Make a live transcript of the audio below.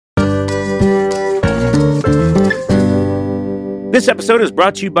This episode is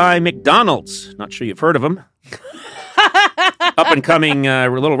brought to you by McDonald's. Not sure you've heard of them. Up-and-coming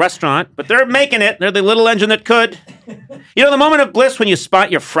little restaurant, but they're making it. They're the little engine that could. You know, the moment of bliss when you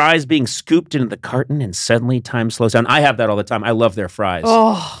spot your fries being scooped into the carton and suddenly time slows down. I have that all the time. I love their fries.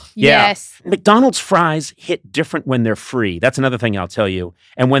 Oh, yeah. Yes. McDonald's fries hit different when they're free. That's another thing I'll tell you.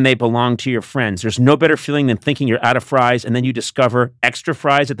 And when they belong to your friends. There's no better feeling than thinking you're out of fries and then you discover extra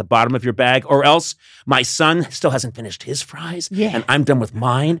fries at the bottom of your bag. Or else my son still hasn't finished his fries. Yeah. And I'm done with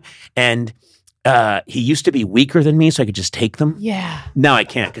mine. And he used to be weaker than me, so I could just take them. Yeah. Now I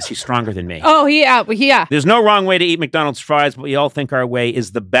can't because he's stronger than me. Oh, yeah. There's no wrong way to eat McDonald's fries, but we all think our way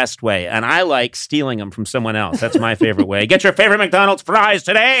is the best way. And I like stealing them from someone else. That's my favorite way. Get your favorite McDonald's fries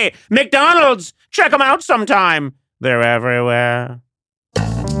today. McDonald's! Check them out sometime. They're everywhere.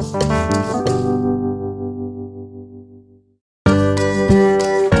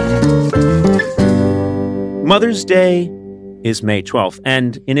 Mother's Day is May 12th.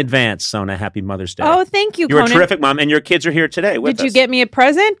 And in advance, Sona, happy Mother's Day. Oh, thank you, You're Conan. a terrific mom, and your kids are here today with us. Did you get me a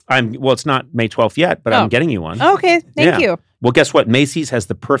present? Well, it's not May 12th yet, but I'm getting you one. Okay, thank you. Well, guess what? Macy's has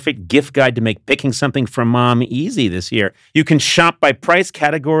the perfect gift guide to make picking something for mom easy this year. You can shop by price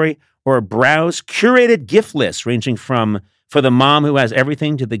category or browse curated gift lists ranging from for the mom who has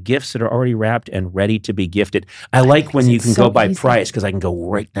everything to the gifts that are already wrapped and ready to be gifted. I like when you can go by price because I can go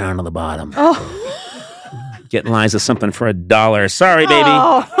right down to the bottom. Oh. Get Liza something for $1. Sorry, baby.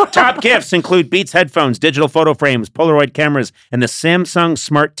 Oh. Top gifts include Beats headphones, digital photo frames, Polaroid cameras, and the Samsung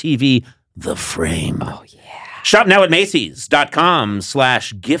Smart TV, The Frame. Oh, yeah. Shop now at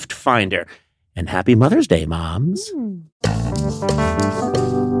Macy's.com/gift finder. And happy Mother's Day, moms.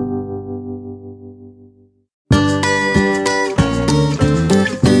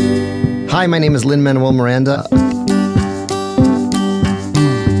 Hi, my name is Lin-Manuel Miranda.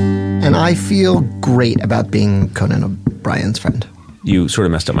 And I feel great about being Conan O'Brien's friend. You sort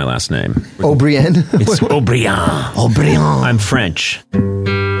of messed up my last name. O'Brien? It's O'Brien. O'Brien. I'm French.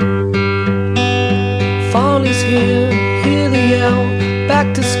 Fall is here, hear the yell,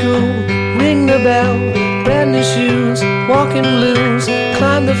 back to school, ring the bell, brand new shoes, walking blues,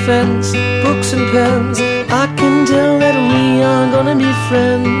 climb the fence, books and pens, I can tell that we are gonna be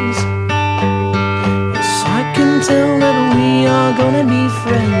friends. Yes, I can tell that we are gonna be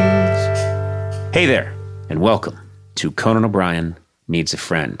friends. Hey there, and welcome to Conan O'Brien Needs a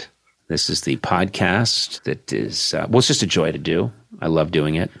Friend. This is the podcast that is, it's just a joy to do. I love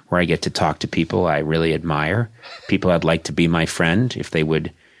doing it, where I get to talk to people I really admire, people I'd like to be my friend if they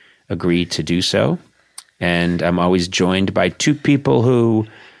would agree to do so. And I'm always joined by two people who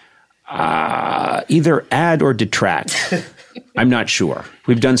either add or detract. I'm not sure.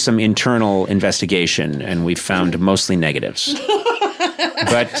 We've done some internal investigation, and we've found mostly negatives.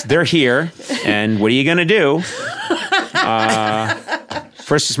 But they're here, and what are you going to do?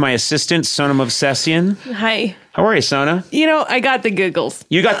 First is my assistant, Sona Movsesian. Hi. How are you, Sona? You know, I got the giggles.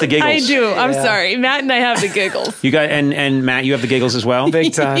 You got the giggles. I do. I'm sorry. Matt and I have the giggles. You got and Matt, you have the giggles as well?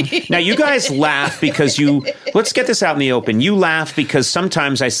 Big time. Now, you guys laugh because let's get this out in the open. You laugh because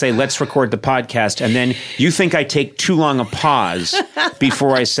sometimes I say, let's record the podcast, and then you think I take too long a pause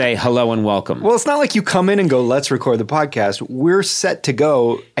before I say hello and welcome. Well, it's not like you come in and go, let's record the podcast. We're set to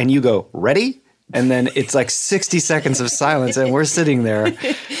go, and you go, ready? And then it's like 60 seconds of silence, and we're sitting there. And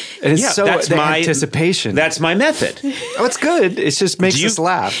it's that's the my anticipation. That's my method. Oh, it's good. It just makes us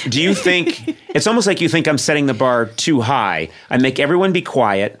laugh. Do you think, it's almost like you think I'm setting the bar too high. I make everyone be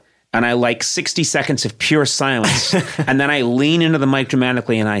quiet, and I like 60 seconds of pure silence. And then I lean into the mic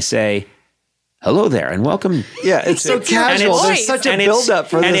dramatically, and I say, hello there, and welcome. Yeah, it's so casual. There's such a buildup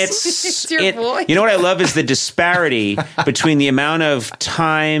for this. It's your voice. You know what I love is the disparity between the amount of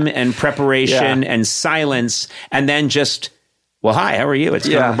time and preparation and silence, and then just, well, hi, how are you? It's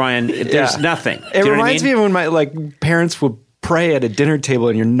Conan O'Brien. There's nothing. It reminds me of when my parents would pray at a dinner table,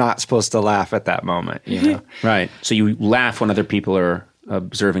 and you're not supposed to laugh at that moment. You know, right? So you laugh when other people are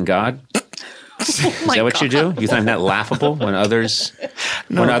observing God. Is that what you do? You find that laughable when others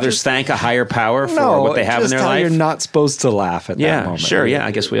thank a higher power for what they have in their life? You're not supposed to laugh at that moment. Sure. Yeah, I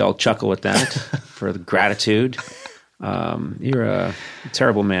guess we all chuckle at that for the gratitude. You're a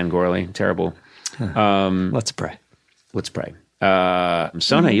terrible man, Gorley. Terrible. Let's pray. Let's pray.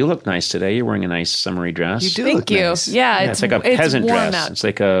 Sona, you look nice today. You're wearing a nice summery dress. You do Thank look you. nice. Yeah, It's like a peasant warm dress. out. It's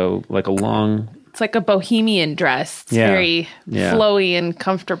like a long. It's like a bohemian dress. It's very flowy and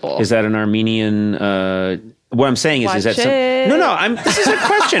comfortable. Is that an Armenian? What I'm saying is that it. No. This is a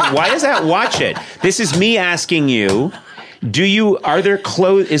question. Why is that? Watch it. This is me asking you.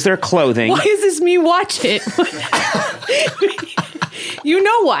 Is there clothing? Why is this me watch it? You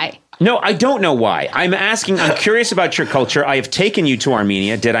know why. No, I don't know why. I'm curious about your culture. I have taken you to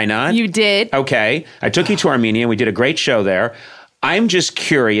Armenia, did I not? You did. Okay. I took you to Armenia. We did a great show there. I'm just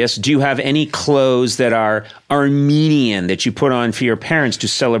curious, do you have any clothes that are Armenian that you put on for your parents to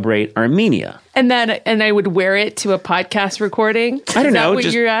celebrate Armenia? And I would wear it to a podcast recording? I don't know. Is that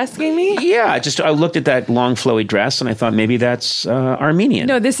what you're asking me? Yeah, I looked at that long flowy dress and I thought maybe that's Armenian.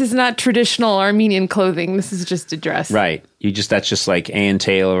 No, this is not traditional Armenian clothing. This is just a dress. Right. That's just like Ann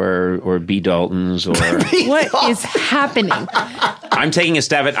Taylor or B. Dalton's or... What is happening? I'm taking a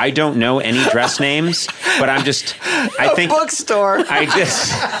stab at, I don't know any dress names, but I think... bookstore. I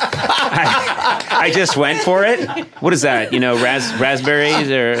just went for it. What is that? Raspberries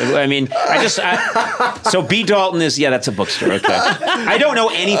so B. Dalton is, that's a bookstore. Okay. I don't know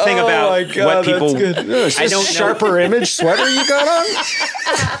anything about what people... That's good. I don't sharper image sweater you got on?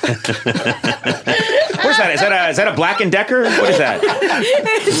 What is that? Is that a Black & Decker? What is that?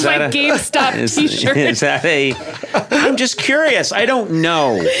 It's my GameStop t-shirt. Is that I'm just curious. I don't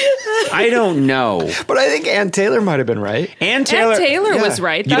know. But I think Ann Taylor might have been right. Ann Taylor was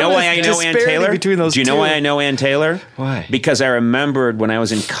right. You know why I know Ann Taylor? Between those Do you know why I know Ann Taylor? Why? Because I remembered when I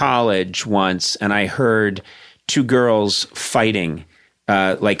was in college once and I heard two girls fighting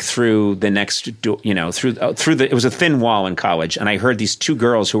through the next door, it was a thin wall in college. And I heard these two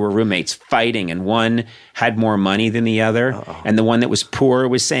girls who were roommates fighting and one had more money than the other. Uh-oh. And the one that was poor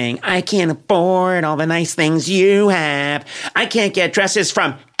was saying, I can't afford all the nice things you have. I can't get dresses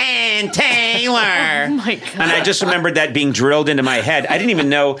from Ann Taylor. Oh my God. And I just remembered that being drilled into my head. I didn't even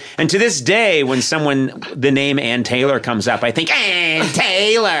know. And to this day, when the name Ann Taylor comes up, I think, Ann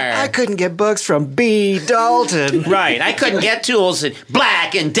Taylor. I couldn't get books from B. Dalton. Right. I couldn't get tools at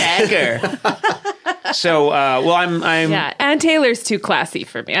Black & Decker. So, I'm... Yeah, Ann Taylor's too classy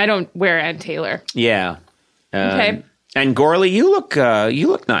for me. I don't wear Ann Taylor. Yeah. Okay. And Gorley, you look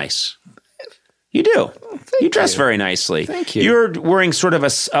nice. You do. You dress very nicely. Thank you. You're wearing sort of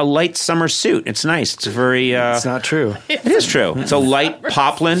a light summer suit. It's nice. It's very... it's not true. It is true. It's a light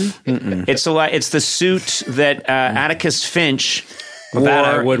poplin. It's the suit that Atticus Finch wore. That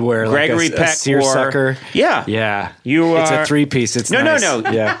I would wear. Gregory like a Peck seersucker. wore. Yeah. Yeah. It's a three-piece. It's No.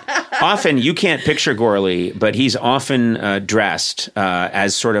 Yeah. Often, you can't picture Gorley, but he's often dressed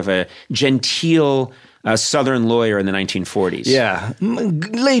as sort of a genteel... Southern lawyer in the 1940s. Yeah.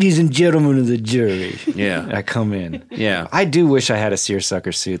 Ladies and gentlemen of the jury. Yeah. I come in. Yeah. I do wish I had a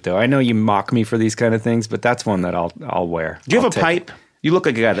seersucker suit, though. I know you mock me for these kind of things, but that's one that I'll wear. Do you have a pipe? You look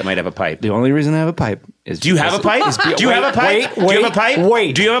like a guy that might have a pipe. The only reason I have a pipe is... Do you have a pipe? Do you have a pipe? Do you have a pipe?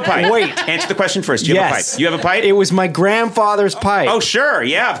 Wait. Do you have a pipe? Wait. Answer the question first. Do you have a pipe? You have a pipe? It was my grandfather's pipe. Oh, sure.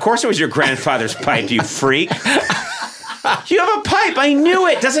 Yeah, of course it was your grandfather's pipe, you freak. You have a pipe. I knew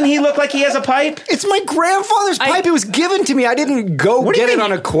it. Doesn't he look like he has a pipe? It's my grandfather's pipe. It was given to me. I didn't get it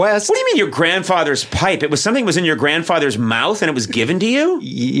on a quest. What do you mean your grandfather's pipe? It was something that was in your grandfather's mouth and it was given to you?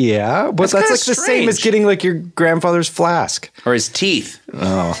 Yeah, but that's like the same as getting like your grandfather's flask. Or his teeth.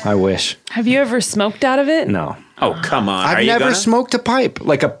 Oh, I wish. Have you ever smoked out of it? No. Oh, come on. I've never smoked a pipe.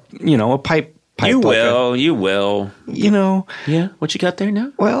 Like a pipe. You will. You know. Yeah. What you got there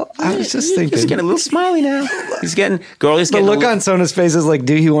now? Well, I was just thinking. He's getting a little smiley now. Gorley's getting the look on Sona's face is like,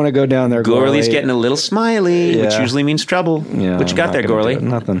 do you want to go down there, Gorley? Gorley's getting a little smiley, which usually means trouble. Yeah, what you got there, Gorley?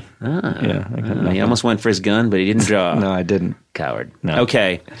 Nothing. Yeah. He almost went for his gun, but he didn't draw. No, I didn't. Coward. No.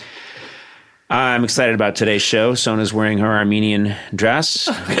 Okay. I'm excited about today's show. Sona's wearing her Armenian dress.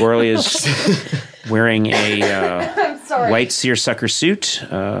 Gorley is wearing a white seersucker suit,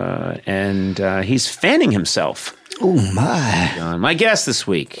 and he's fanning himself. Oh, my. My guest this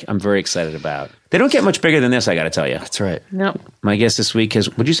week, I'm very excited about. They don't get much bigger than this, I got to tell you. That's right. No. My guest this week is,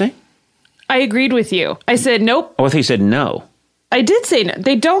 what'd you say? I agreed with you. I said nope. Oh, I thought you said no. I did say no.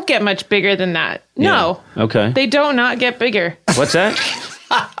 They don't get much bigger than that. No. Yeah. Okay. They don't not get bigger. What's that?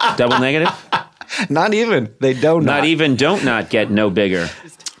 Double negative? Not even. They don't not get no bigger.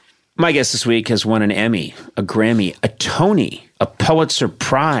 My guest this week has won an Emmy, a Grammy, a Tony, a Pulitzer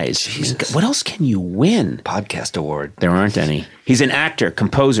Prize. What else can you win? Podcast award. There aren't any. He's an actor,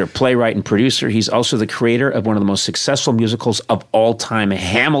 composer, playwright, and producer. He's also the creator of one of the most successful musicals of all time,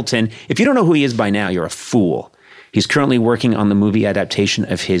 Hamilton. If you don't know who he is by now, you're a fool. He's currently working on the movie adaptation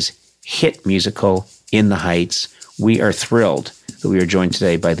of his hit musical, In the Heights. We are thrilled that we are joined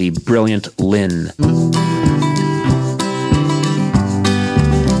today by the brilliant Lin-Manuel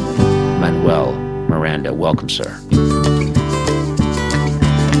Miranda. Welcome, sir.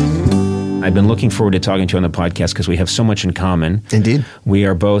 I've been looking forward to talking to you on the podcast because we have so much in common. Indeed. We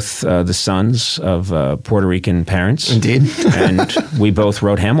are both the sons of Puerto Rican parents. Indeed. And we both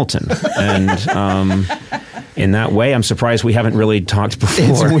wrote Hamilton. And in that way. I'm surprised we haven't really talked before.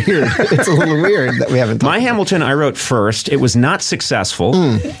 It's weird. It's a little weird that we haven't talked. My Hamilton I wrote first. It was not successful.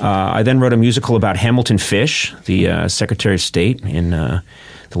 I then wrote a musical about Hamilton Fish, the Secretary of State in the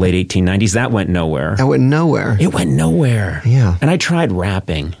late 1890s. That went nowhere. That went nowhere. It went nowhere. Yeah. And I tried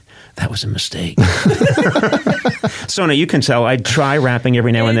rapping. That was a mistake. Sona, you can tell I try rapping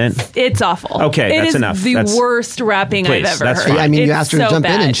every now and then. It's awful. Okay, that's enough. The worst rapping I've ever heard. Fine. I mean, you It's asked her to so jump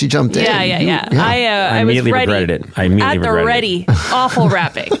bad. in, and she jumped in. Yeah. I was immediately ready. regretted it. I immediately At the regretted ready. it. Awful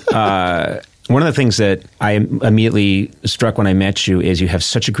rapping. One of the things that I immediately struck when I met you is you have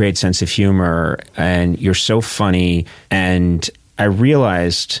such a great sense of humor, and you're so funny, and I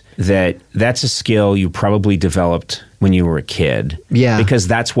realized that that's a skill you probably developed when you were a kid. Yeah. Because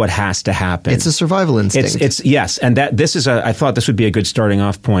that's what has to happen. It's a survival instinct. It's yes. And I thought this would be a good starting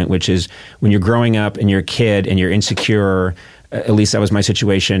off point, which is when you're growing up and you're a kid and you're insecure, at least that was my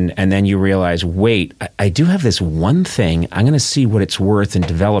situation, and then you realize, wait, I do have this one thing. I'm going to see what it's worth and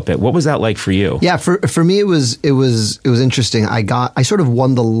develop it. What was that like for you? Yeah, for me it was interesting. I sort of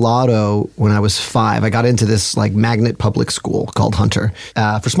won the lotto when I was 5. I got into this like magnet public school called Hunter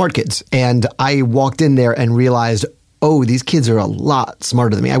for smart kids, and I walked in there and realized, oh, these kids are a lot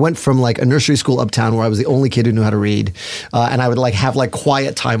smarter than me. I went from like a nursery school uptown where I was the only kid who knew how to read, and I would like have like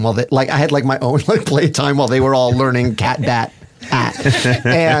quiet time while I had like my own like play time while they were all learning cat, bat, at.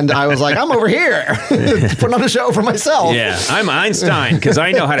 And I was like, I'm over here putting on a show for myself. Yeah, I'm Einstein because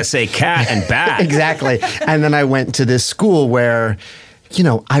I know how to say cat and bat. Exactly. And then I went to this school where,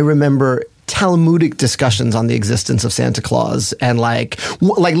 I remember Talmudic discussions on the existence of Santa Claus, and like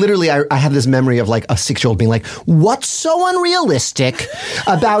literally I have this memory of like a 6-year-old being like, what's so unrealistic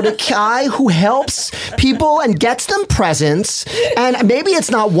about a guy who helps people and gets them presents, and maybe it's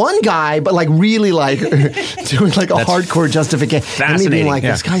not one guy, but like really like doing like a hardcore justification, and me being like,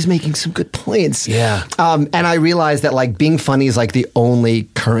 this guy's making some good points. Yeah. And I realized that like being funny is like the only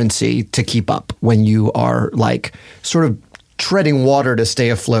currency to keep up when you are like sort of treading water to stay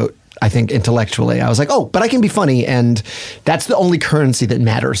afloat. I think intellectually, I was like, oh, but I can be funny, and that's the only currency that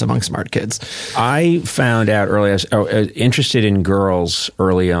matters among smart kids. I found out early, I was interested in girls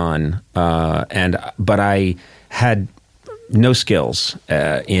early on, but I had no skills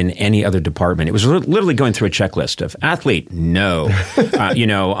in any other department. It was literally going through a checklist of athlete, no.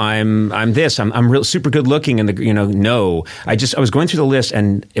 I'm this. I'm real super good looking, and no. I was going through the list,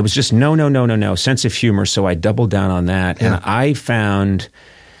 and it was just no. Sense of humor. So I doubled down on that, and I found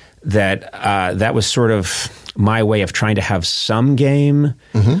that that was sort of my way of trying to have some game.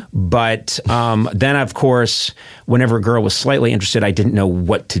 But then, of course, whenever a girl was slightly interested, I didn't know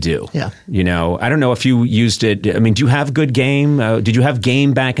what to do. Yeah. I don't know if you used it. I mean, do you have good game? Did you have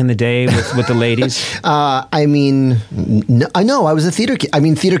game back in the day with the ladies? I mean, no, I was a theater kid. I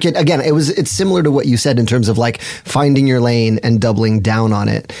mean, theater kid, again, it's similar to what you said in terms of like finding your lane and doubling down on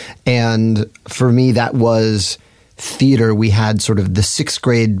it. And for me, that was theater. We had sort of the 6th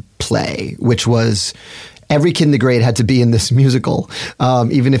grade play, which was every kid in the grade had to be in this musical,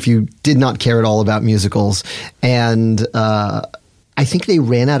 even if you did not care at all about musicals. And I think they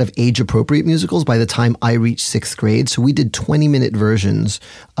ran out of age-appropriate musicals by the time I reached 6th grade. So we did 20-minute versions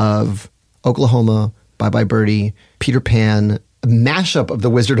of Oklahoma, Bye Bye Birdie, Peter Pan, a mashup of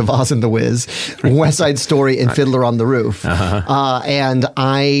The Wizard of Oz and the Wiz, West Side Story, and Fiddler on the Roof. And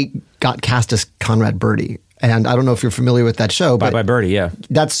I got cast as Conrad Birdie. And I don't know if you're familiar with that show, but Bye Bye Birdie, yeah.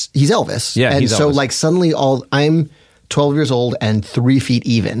 He's Elvis. Yeah, and he's so Elvis. like suddenly I'm 12 years old and 3 feet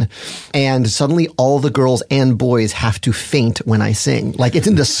even. And suddenly all the girls and boys have to faint when I sing. Like it's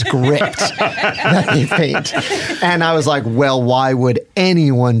in the script that they faint. And I was like, well, why would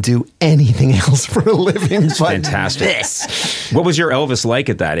anyone do anything else for a living but fantastic. This? What was your Elvis like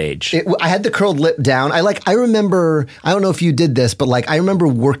at that age? I had the curled lip down. I remember, I don't know if you did this, but like I remember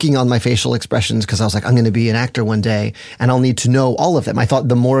working on my facial expressions because I was like, I'm going to be an actor one day and I'll need to know all of them. I thought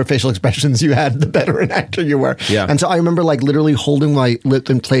the more facial expressions you had, the better an actor you were. Yeah. And so I remember like literally holding my lip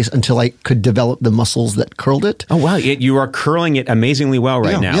in place until I could develop the muscles that curled it. Oh wow, you are curling it amazingly well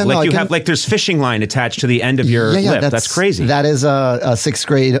right now. Yeah, like have like there's fishing line attached to the end of your lip. That's crazy. That is a 6th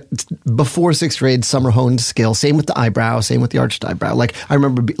grade, before 6th grade summer honed skill. Same with the eyebrow, same with the arched eyebrow. Like I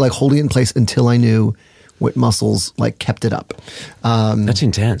remember like holding it in place until I knew what muscles like kept it up. That's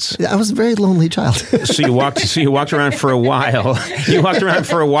intense. I was a very lonely child. So you walked around for a while. You walked around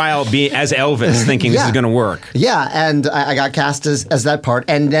for a while as Elvis, thinking this is going to work. Yeah, and I got cast as that part,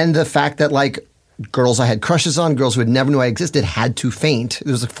 and then the fact that like girls I had crushes on, girls who had never knew I existed, had to faint.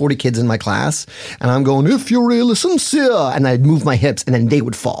 There was like 40 kids in my class, and I'm going, if you're really sincere, and I'd move my hips, and then they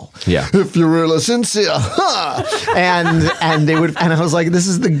would fall. Yeah. If you're really sincere, and they would, and I was like, this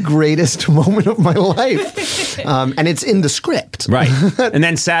is the greatest moment of my life, and it's in the script, right? And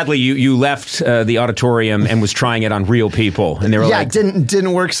then sadly, you left the auditorium and was trying it on real people, and they were like,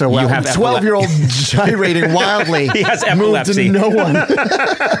 didn't work so well. You have 12-year-old gyrating wildly. He has moved epilepsy. to no one.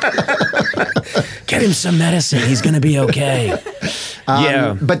 Get him some medicine. He's going to be okay.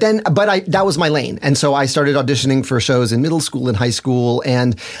 But that was my lane. And so I started auditioning for shows in middle school and high school.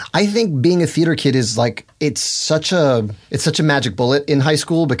 And I think being a theater kid is like, it's such a magic bullet in high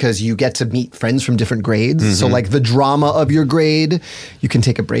school because you get to meet friends from different grades. Mm-hmm. So like the drama of your grade, you can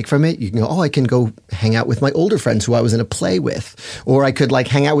take a break from it. You can go, I can go hang out with my older friends who I was in a play with. Or I could like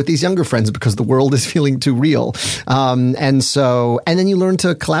hang out with these younger friends because the world is feeling too real. And then you learn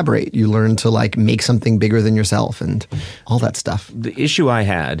to collaborate. You learn to like make something bigger than yourself and all that stuff. The issue I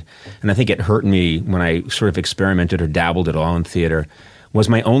had, and I think it hurt me when I sort of experimented or dabbled at all in theater, was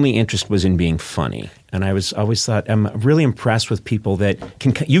my only interest was in being funny. And I always thought, I'm really impressed with people that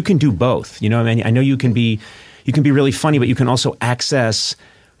you can do both. You know, I mean, I know you can be really funny, but you can also access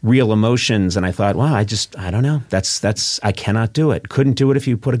real emotions. And I thought, wow, I don't know. I cannot do it. Couldn't do it if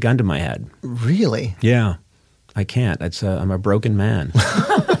you put a gun to my head. Really? Yeah, I can't. I'm a broken man.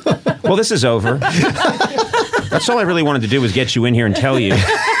 Well, this is over. That's all I really wanted to do was get you in here and tell you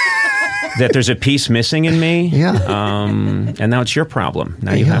that there's a piece missing in me. Yeah. And now it's your problem.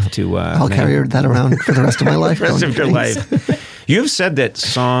 Now you have to... I'll carry that around for the rest of my life. The rest of your life. You've said that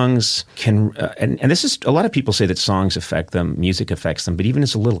songs can... and this is... A lot of people say that songs affect them, music affects them, but even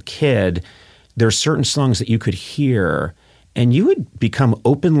as a little kid, there are certain songs that you could hear and you would become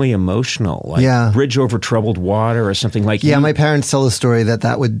openly emotional, like Bridge Over Troubled Water or something like that. Yeah, my parents tell the story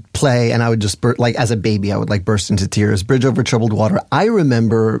that would play and I would just, like as a baby, I would like burst into tears. Bridge Over Troubled Water. I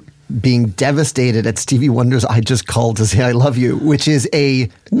remember being devastated at Stevie Wonder's I Just Called to Say I Love You, which is a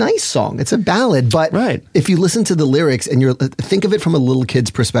nice song. It's a ballad, but if you listen to the lyrics and think of it from a little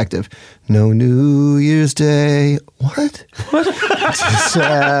kid's perspective. No New Year's Day. What? To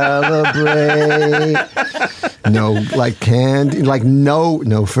celebrate. No, like candy, like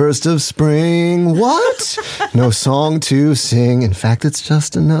no first of spring. What? No song to sing. In fact, it's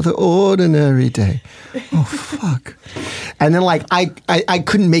just another ordinary day. Oh, fuck. And then like, I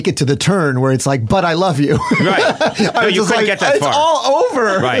couldn't make it to the turn where it's like, but I love you. Right. No, you couldn't get that far. It's all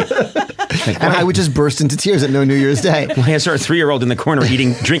over. Right. And I would just burst into tears at No New Year's Day. I saw a 3-year-old in the corner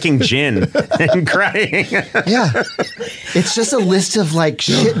drinking gin and crying. Yeah. It's just a list of like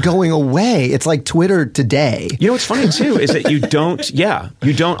shit going away. It's like Twitter today. You know what's funny too is that you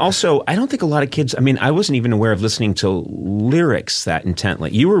don't also, I don't think a lot of kids, I mean, I wasn't even aware of listening to lyrics that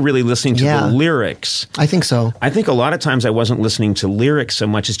intently. You were really listening to the lyrics. I think so. I think a lot of times I wasn't listening to lyrics so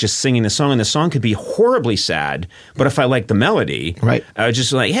much as just singing the song, and the song could be horribly sad, but if I liked the melody, I was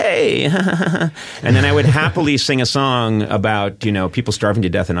just like, hey, and then I would happily sing a song about, people starving to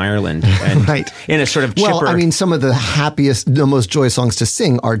death in Ireland. And in a sort of chipper. Well, I mean, some of the happiest, the most joyous songs to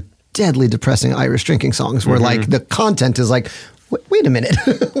sing are deadly depressing Irish drinking songs where like the content is like, wait a minute,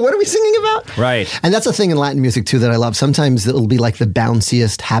 what are we singing about? Right. And that's a thing in Latin music too that I love. Sometimes it'll be like the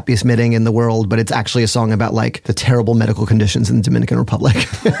bounciest, happiest knitting in the world, but it's actually a song about like the terrible medical conditions in the Dominican Republic.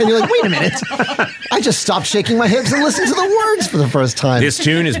 And you're like, wait a minute, I just stopped shaking my hips and listened to the words for the first time. This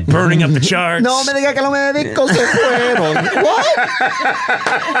tune is burning up the charts. No me diga que los médicos se fueron. What?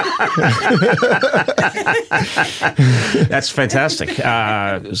 That's fantastic.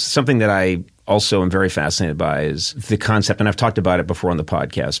 Something that I also am very fascinated by is the concept, and I've talked about it before on the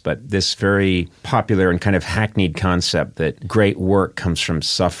podcast, but this very popular and kind of hackneyed concept that great work comes from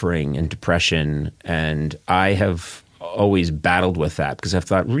suffering and depression, and I have always battled with that because I've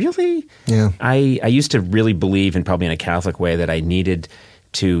thought, really? Yeah. I used to really believe, and probably in a Catholic way, that I needed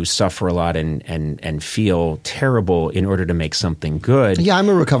to suffer a lot and feel terrible in order to make something good. Yeah, I'm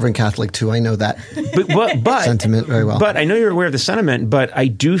a recovering Catholic too. I know that but sentiment very well. But I know you're aware of the sentiment, but I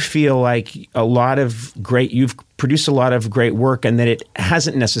do feel like you've produced a lot of great work and that it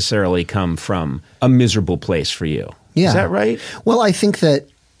hasn't necessarily come from a miserable place for you. Yeah. Is that right? Well, I think that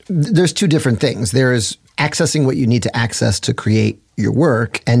there's two different things. There's accessing what you need to access to create your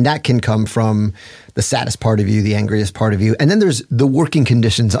work, and that can come from the saddest part of you, the angriest part of you. And then there's the working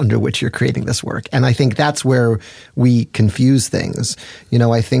conditions under which you're creating this work. And I think that's where we confuse things.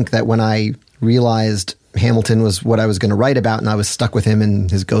 I think that when I realized Hamilton was what I was going to write about, and I was stuck with him,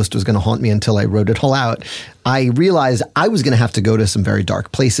 and his ghost was going to haunt me until I wrote it all out, I realized I was going to have to go to some very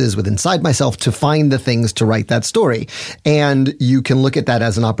dark places within inside myself to find the things to write that story. And you can look at that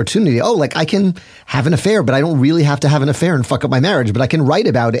as an opportunity. Oh, like I can have an affair, but I don't really have to have an affair and fuck up my marriage, but I can write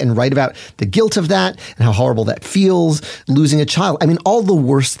about it and write about the guilt of that and how horrible that feels, losing a child. I mean, all the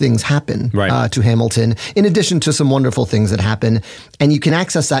worst things happen to Hamilton, in addition to some wonderful things that happen. And you can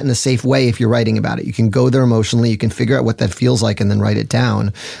access that in a safe way if you're writing about it. You can go there emotionally, you can figure out what that feels like and then write it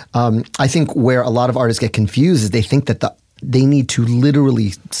down. I think where a lot of artists get confused is they think that they need to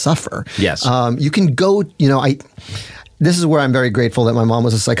literally suffer. Yes. You can go, this is where I'm very grateful that my mom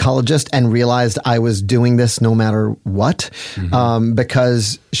was a psychologist and realized I was doing this no matter what,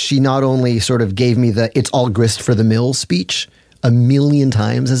 because she not only sort of gave me the "it's all grist for the mill" speech a million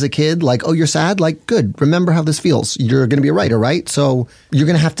times as a kid, like, oh, you're sad? Like, good. Remember how this feels. You're going to be a writer, right? So you're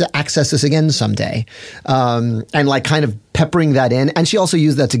going to have to access this again someday. And like kind of peppering that in. And she also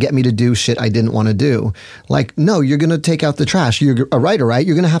used that to get me to do shit I didn't want to do. Like, no, you're going to take out the trash. You're a writer, right?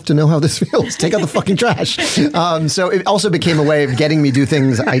 You're going to have to know how this feels. Take out the fucking trash. So it also became a way of getting me to do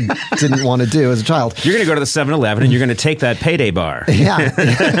things I didn't want to do as a child. You're going to go to the 7-Eleven and you're going to take that payday bar. Yeah.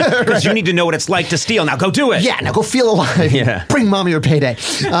 Because you need to know what it's like to steal. Now go do it. Yeah, now go feel alive. Yeah. Bring mommy your payday.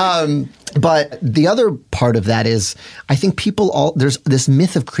 But the other part of that is, I think there's this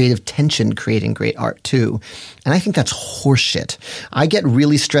myth of creative tension creating great art too. And I think that's horseshit. I get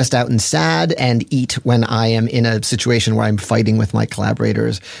really stressed out and sad and eat when I am in a situation where I'm fighting with my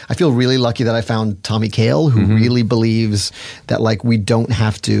collaborators. I feel really lucky that I found Tommy Kail, who really believes that like we don't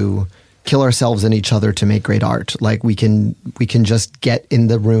have to kill ourselves and each other to make great art. Like we can just get in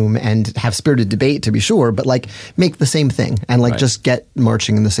the room and have spirited debate, to be sure, but like make the same thing and like just get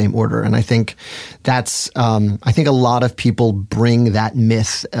marching in the same order. And I think that's I think a lot of people bring that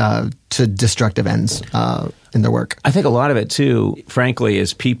myth to destructive ends in their work. I think a lot of it too, frankly,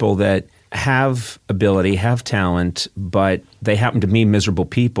 is people that have ability, have talent, but they happen to be miserable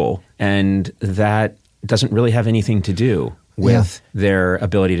people, and that doesn't really have anything to do with their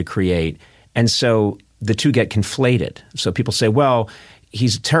ability to create. And so the two get conflated. So people say, well,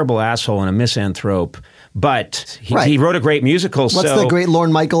 he's a terrible asshole and a misanthrope, but he wrote a great musical. What's the great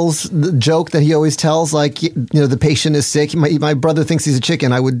Lorne Michaels joke that he always tells? Like, the patient is sick. My brother thinks he's a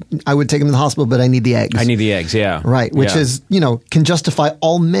chicken. I would take him to the hospital, but I need the eggs. I need the eggs, yeah. Right, which is, can justify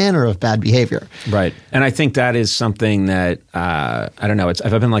all manner of bad behavior. Right. And I think that is something that, I don't know,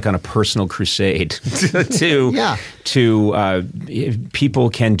 I've been like on a personal crusade to people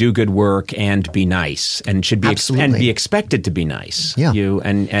can do good work and be nice and should be and be expected to be nice. Yeah.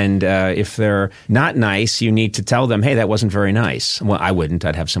 And if they're not nice, you need to tell them, hey, that wasn't very nice. Well, I wouldn't.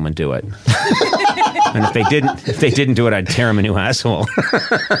 I'd have someone do it. And if they didn't do it, I'd tear them a new asshole.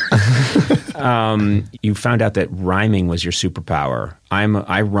 You found out that rhyming was your superpower.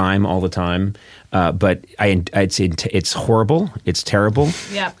 I rhyme all the time, but I'd say it's horrible. It's terrible.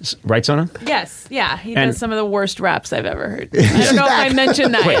 Yeah. Right, Sona? Yes. Yeah. He does some of the worst raps I've ever heard. I don't know if I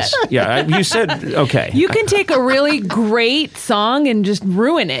mentioned that yet. Yeah. You said, okay. You can take a really great song and just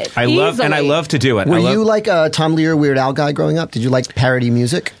ruin it. I love to do it. Were you like a Tom Lehrer, Weird Al guy growing up? Did you like parody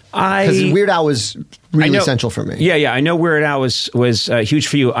music? Because Weird Al was really essential for me. Yeah. I know Weird Al was huge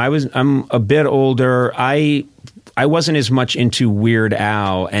for you. I'm a bit older. I wasn't as much into Weird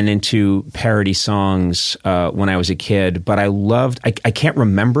Al and into parody songs when I was a kid, but I can't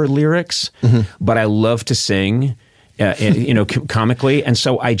remember lyrics, but I love to sing, comically. And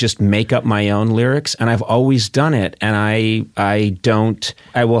so I just make up my own lyrics, and I've always done it. And I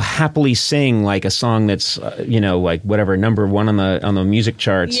will happily sing like a song that's, like whatever, number one on the music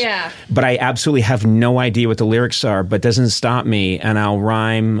charts. Yeah. But I absolutely have no idea what the lyrics are, but it doesn't stop me. And I'll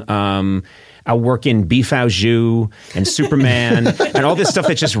rhyme, I'll work in Beef Au Jus and Superman and all this stuff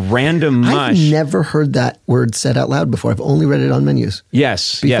that's just random mush. I've never heard that word said out loud before. I've only read it on menus.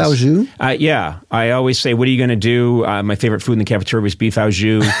 Yes. Beef Au Jus? Yeah. I always say, what are you going to do? My favorite food in the cafeteria was Beef Au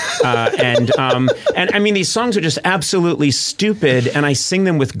Jus. And I mean, these songs are just absolutely stupid, and I sing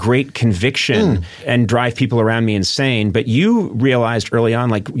them with great conviction and drive people around me insane. But you realized early on,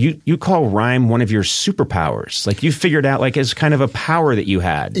 like, you call rhyme one of your superpowers. Like, you figured out, like, as kind of a power that you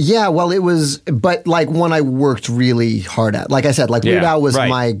had. Yeah, well, it was, but like one I worked really hard at. Like I said, like Weird Al was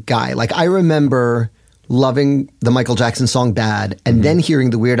my guy. Like I remember loving the Michael Jackson song Bad, and then hearing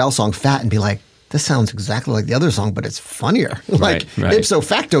the Weird Al song Fat and be like, this sounds exactly like the other song, but it's funnier. Like, ipso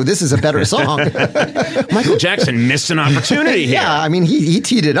facto, this is a better song. Michael Jackson missed an opportunity here. Yeah, I mean, he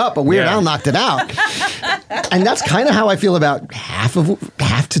teed it up, but Weird Al knocked it out. And that's kind of how I feel about half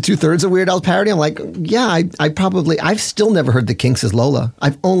to 2/3 of Weird Al's parody. I'm like, yeah, I've still never heard the Kinks' Lola.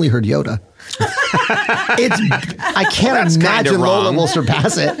 I've only heard Yoda. I can't imagine Lola will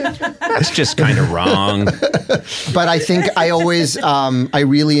surpass it. That's just kind of wrong. But I think I always, I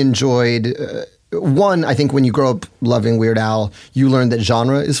really enjoyed, one, I think when you grow up loving Weird Al, you learn that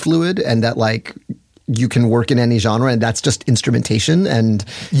genre is fluid and that like you can work in any genre and that's just instrumentation. And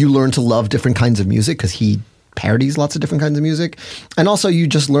you learn to love different kinds of music because he parodies lots of different kinds of music. And also you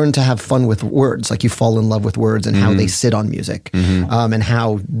just learn to have fun with words. Like you fall in love with words and how they sit on music and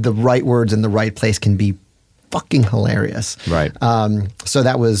how the right words in the right place can be fucking hilarious. Right. So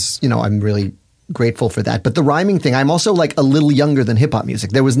that was, I'm really grateful for that. But the rhyming thing, I'm also like a little younger than hip hop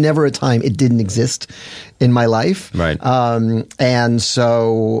music. There was never a time it didn't exist in my life. Right. And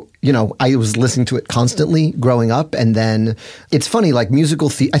so, I was listening to it constantly growing up. And then it's funny, like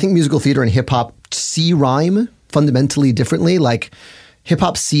I think musical theater and hip hop see rhyme fundamentally differently. Like hip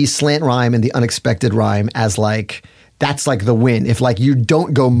hop sees slant rhyme and the unexpected rhyme as like, that's like the win. If like you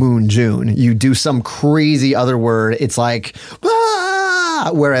don't go Moon June, you do some crazy other word, it's like,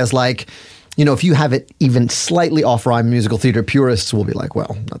 ah! Whereas like, if you have it even slightly off rhyme, musical theater purists will be like,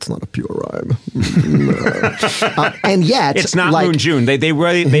 well, that's not a pure rhyme. And yet it's not like, Moon June.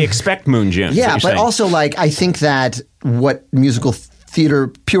 They expect Moon June. Yeah, but also like I think that what musical theater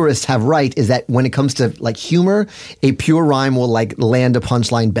purists have right is that when it comes to like humor, a pure rhyme will like land a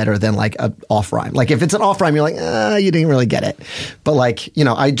punchline better than like a off rhyme. Like if it's an off rhyme, you're like, you didn't really get it. But like,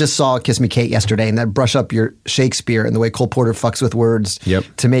 I just saw Kiss Me Kate yesterday and that brush up your Shakespeare and the way Cole Porter fucks with words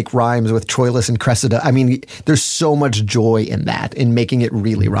to make rhymes with Troilus and Cressida. I mean, there's so much joy in that, in making it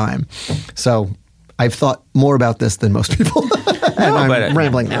really rhyme. So I've thought more about this than most people. I'm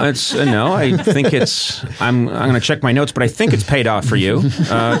rambling now. I think it's, I'm going to check my notes, but I think it's paid off for you.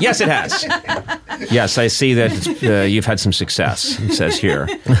 Yes, it has. Yes, I see that you've had some success, it says here.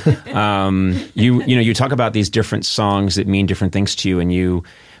 You talk about these different songs that mean different things to you, and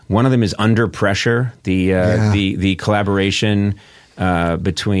one of them is Under Pressure, the collaboration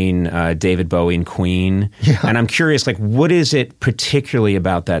between David Bowie and Queen. Yeah. And I'm curious, like, what is it particularly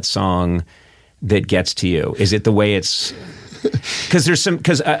about that song that gets to you? Is it the way it's...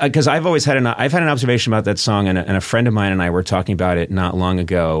 Because I've always had an observation about that song, and a friend of mine and I were talking about it not long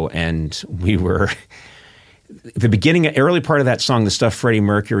ago, and we were the early part of that song, the stuff Freddie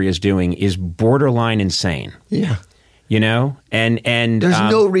Mercury is doing is borderline insane. Yeah, and there's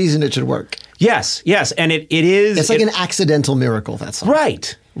no reason it should work. Yes, and it is. It's like an accidental miracle. That song,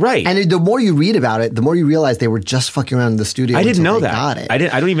 right. And the more you read about it, the more you realize they were just fucking around in the studio. I didn't know that. Got it.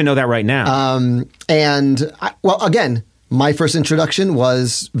 I don't even know that right now. Again, my first introduction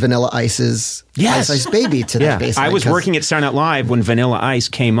was Vanilla Ice's Ice Ice Baby to that bass line. I was working at Saturday Night Live when Vanilla Ice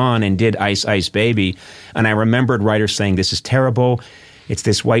came on and did Ice Ice Baby, and I remembered writers saying, this is terrible. It's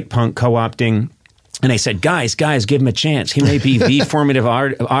this white punk co-opting. And I said, guys, give him a chance. He may be the formative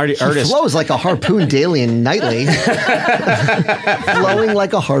artist. He flows like a harpoon daily and nightly. Flowing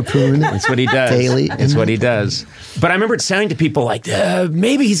like a harpoon. That's what he does. Daily. That's what he does. But I remember it sounding to people like,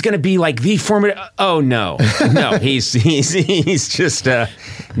 maybe he's going to be like the formative. Oh, no. No, he's just,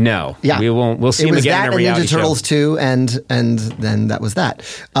 no. Yeah. We'll see him again in a reality show. Ninja Turtles 2, and then that was that.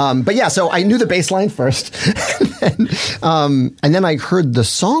 But yeah, so I knew the bass line first. and then I heard the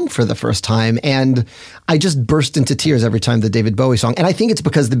song for the first time, and I just burst into tears every time the David Bowie song. And I think it's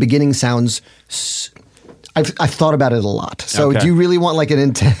because the beginning sounds... I've thought about it a lot. So do you really want like an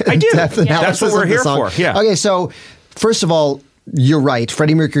in-depth analysis? That's what we're here for. Yeah. Okay, so first of all, you're right.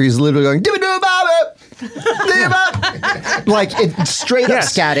 Freddie Mercury is literally going, like it's straight up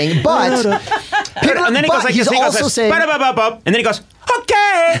scatting, but and then he goes like he's also saying, and then he goes,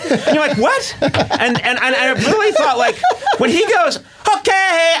 okay, and you're like, what? And I really thought, like, when he goes,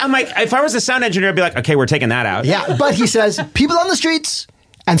 okay, I'm like, if I was the sound engineer, I'd be like, okay, we're taking that out. Yeah, but he says, people on the streets.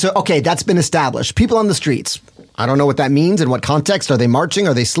 And so, okay, that's been established. People on the streets. I don't know what that means. In what context? Are they marching?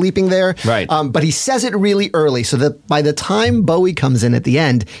 Are they sleeping there? Right. But he says it really early so that by the time Bowie comes in at the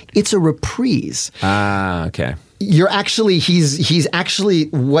end, it's a reprise. Ah, okay. He's actually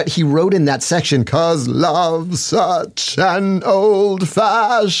what he wrote in that section, 'cause love's such an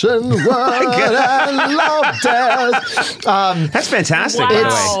old-fashioned word and love dares. That's fantastic, wow. by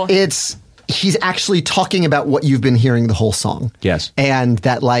the way. He's actually talking about what you've been hearing the whole song. Yes. And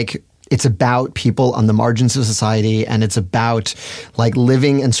that, like, it's about people on the margins of society, and it's about, like,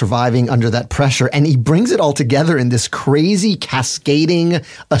 living and surviving under that pressure. And he brings it all together in this crazy, cascading,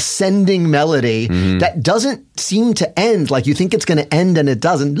 ascending melody that doesn't seem to end. Like, you think it's going to end, and it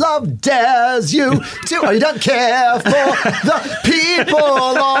doesn't. Love dares you to... Are you don't care for the people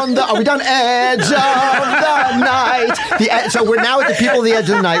on the... Are we done edge of the night? So we're now at the people on the edge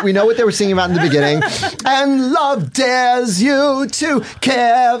of the night. We know what they were singing about in the beginning. And love dares you to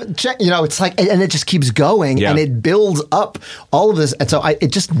care... Check. it's like, and it just keeps going and it builds up all of this. And so it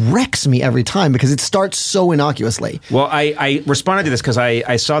just wrecks me every time because it starts so innocuously. Well, I responded to this because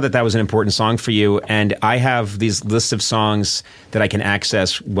I saw that was an important song for you. And I have these lists of songs that I can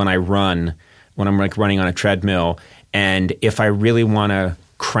access when I run, when I'm like running on a treadmill. And if I really want to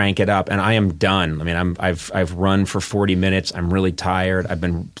crank it up, and I am done. I mean, I've run for 40 minutes. I'm really tired. I've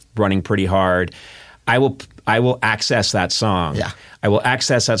been running pretty hard. I will access that song. Yeah. I will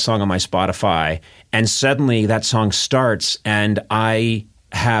access that song on my Spotify, and suddenly that song starts, and I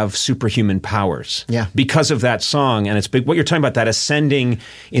have superhuman powers because of that song. And it's big. What you're talking about, that ascending,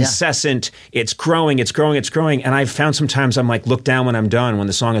 incessant, it's growing. And I've found sometimes I'm like, look down when I'm done, when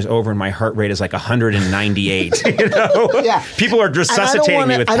the song is over and my heart rate is like 198. People are resuscitating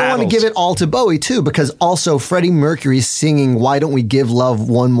me with paddles. I don't want to give it all to Bowie too, because also Freddie Mercury singing "Why Don't We Give Love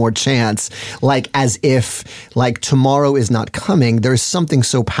One More Chance," like as if like tomorrow is not coming. There's something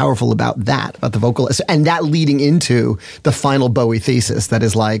so powerful about that, about the vocal, and that leading into the final Bowie thesis that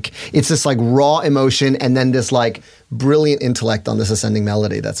is like, it's this like raw emotion and then this like brilliant intellect on this ascending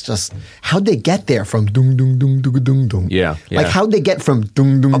melody. That's just, how'd they get there from dung dung dung dung dung dung? Yeah. Like how'd they get from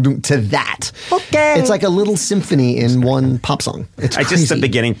dung dung dung to that? Okay. It's like a little symphony in one pop song. It's crazy. Just the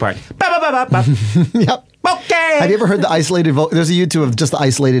beginning part. Ba, ba, ba, ba, ba. Yep. Okay. Have you ever heard the isolated there's a YouTube of just the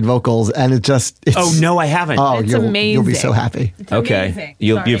isolated vocals, and it's oh no, I haven't. Oh, it's amazing. You'll be so happy. It's okay. Amazing.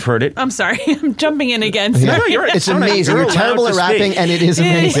 You've heard it? I'm sorry. I'm jumping in again. Yeah. No, it's amazing. You're terrible at rapping, and it is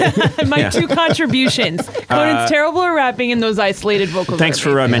amazing. My two contributions. Conan's terrible at rapping, and those isolated vocals. Thanks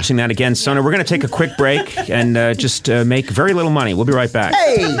for mentioning that again, Sona. We're going to take a quick break and just make very little money. We'll be right back.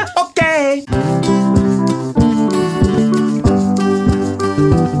 Hey! Okay!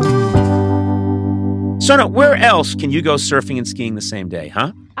 Sona, where else can you go surfing and skiing the same day,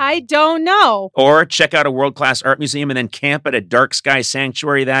 huh? I don't know. Or check out a world-class art museum and then camp at a dark sky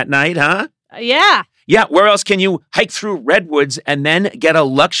sanctuary that night, huh? Yeah. Yeah, where else can you hike through redwoods and then get a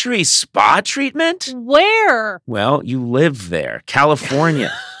luxury spa treatment? Where? Well, you live there.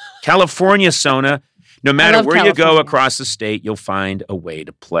 California. California, Sona. No matter where you go across the state, you'll find a way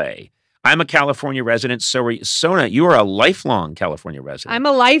to play. I'm a California resident, so Sona, you are a lifelong California resident. I'm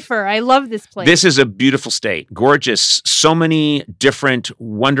a lifer. I love this place. This is a beautiful state. Gorgeous. So many different,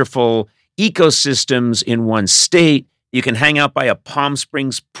 wonderful ecosystems in one state. You can hang out by a Palm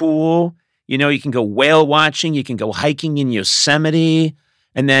Springs pool. You know, you can go whale watching. You can go hiking in Yosemite.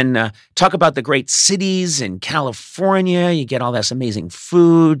 And then talk about the great cities in California. You get all this amazing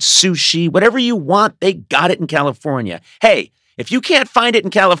food, sushi, whatever you want, they got it in California. Hey, if you can't find it in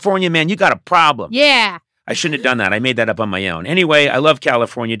California, man, you got a problem. Yeah. I shouldn't have done that. I made that up on my own. Anyway, I love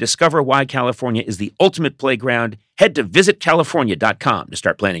California. Discover why California is the ultimate playground. Head to visitcalifornia.com to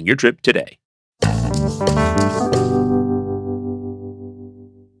start planning your trip today.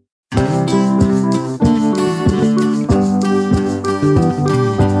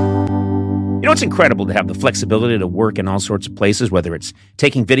 You know, it's incredible to have the flexibility to work in all sorts of places, whether it's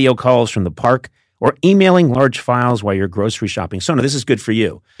taking video calls from the park or emailing large files while you're grocery shopping. Sona, this is good for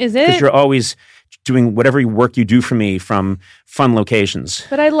you. Is it? Because you're always doing whatever work you do for me from fun locations.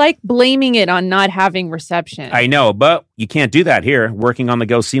 But I like blaming it on not having reception. I know, but you can't do that here. Working on the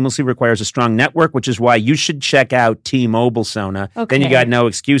go seamlessly requires a strong network, which is why you should check out T-Mobile, Sona. Okay. Then you got no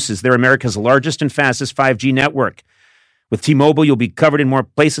excuses. They're America's largest and fastest 5G network. With T-Mobile, you'll be covered in more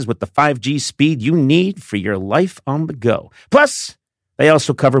places with the 5G speed you need for your life on the go. Plus, they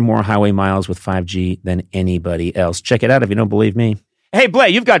also cover more highway miles with 5G than anybody else. Check it out if you don't believe me. Hey, Blay,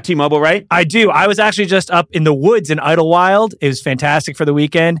 you've got T-Mobile, right? I do. I was actually just up in the woods in Idlewild. It was fantastic for the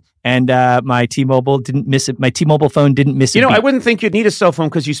weekend, and my T-Mobile didn't miss it. My T-Mobile phone didn't miss it. You know, I wouldn't think you'd need a cell phone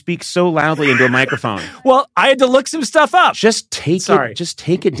because you speak so loudly into a microphone. Well, I had to look some stuff up. Just take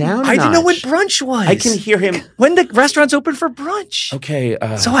it down. I didn't know when brunch was. I can hear him when the restaurant's open for brunch. Okay.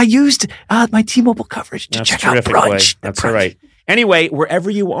 So I used my T-Mobile coverage to check out brunch. That's all right. Anyway, wherever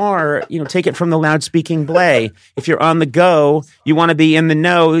you are, take it from the loud-speaking Blay. If you're on the go, you want to be in the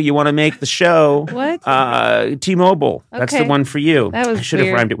know, you want to make the show. What? T-Mobile. Okay. That's the one for you. That was I should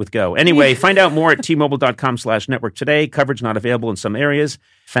have rhymed it with go. Anyway, find out more at T-Mobile.com/network today. Coverage not available in some areas.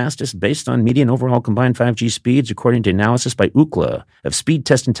 Fastest based on median overall combined 5G speeds, according to analysis by Ookla of Speed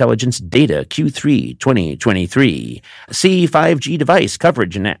Test Intelligence data Q3 2023. See 5G device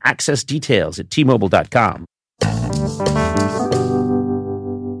coverage and access details at T-Mobile.com.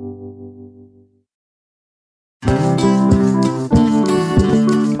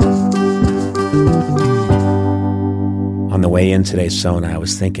 On the way in today, Sona, I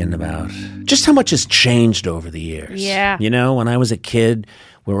was thinking about just how much has changed over the years. Yeah. When I was a kid,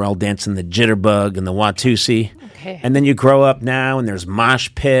 we were all dancing the jitterbug and the Watusi. And then you grow up now and there's mosh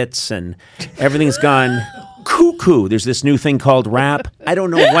pits and everything's gone cuckoo. There's this new thing called rap. I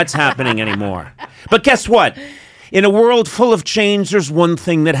don't know what's happening anymore. But guess what? In a world full of change, there's one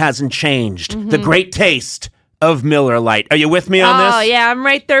thing that hasn't changed. The great taste of Miller Lite. Are you with me on this? Oh, yeah, I'm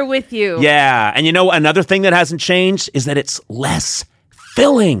right there with you. Yeah. And you know, another thing that hasn't changed is that it's less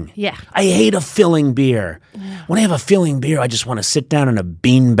filling. Yeah. I hate a filling beer. When I have a filling beer, I just want to sit down in a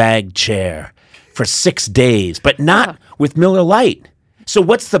beanbag chair for 6 days, but not with Miller Lite. So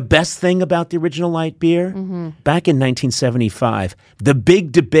what's the best thing about the original light beer? Back in 1975, the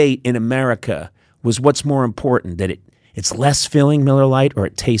big debate in America was what's more important, that it's less filling, Miller Lite, or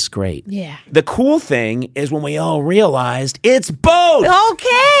it tastes great. Yeah. The cool thing is when we all realized it's both.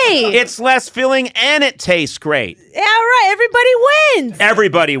 Okay. It's less filling and it tastes great. Yeah, right. Everybody wins.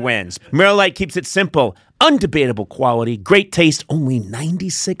 Everybody wins. Miller Lite keeps it simple. Undebatable quality, great taste, only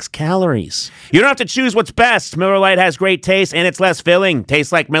 96 calories. You don't have to choose what's best. Miller Lite has great taste and it's less filling.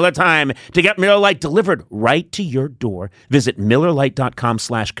 Tastes like Miller time. To get Miller Lite delivered right to your door, visit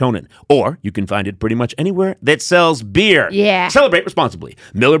MillerLite.com/Conan. Or you can find it pretty much anywhere that sells beer. Yeah. Celebrate responsibly.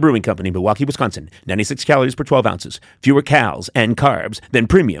 Miller Brewing Company, Milwaukee, Wisconsin. 96 calories per 12 ounces. Fewer calories and carbs than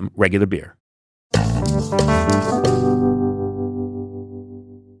premium regular beer.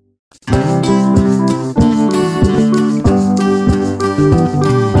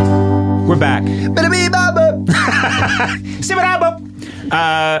 We're back.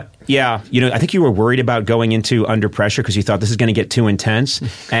 Yeah, you know, I think you were worried about going into Under Pressure because you thought this is going to get too intense.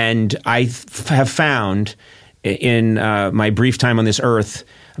 And I have found in my brief time on this earth,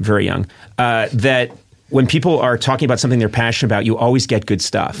 I'm very young, that when people are talking about something they're passionate about, you always get good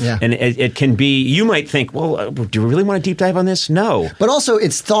stuff. Yeah. And it can be, you might think, well, do we really want to deep dive on this? No. But also,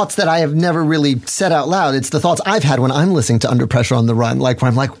 it's thoughts that I have never really said out loud. It's the thoughts I've had when I'm listening to Under Pressure on the Run, like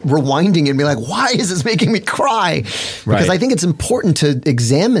where I'm like rewinding and be like, why is this making me cry? Because I think it's important to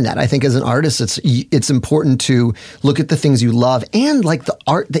examine that. I think as an artist, it's important to look at the things you love and like the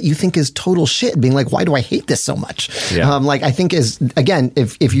art that you think is total shit, being like, why do I hate this so much? Yeah. Like I think is, again,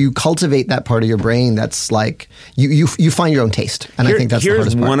 if you cultivate that part of your brain, that's like you find your own taste, and I think that's the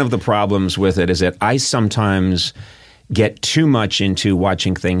hardest part. Here's one of the problems with it is that I sometimes get too much into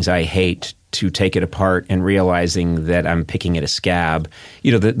watching things I hate to take it apart and realizing that I'm picking at a scab.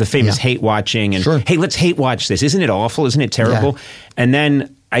 You know, the famous hate watching and hey, let's hate watch this. Isn't it awful? Isn't it terrible? Yeah. And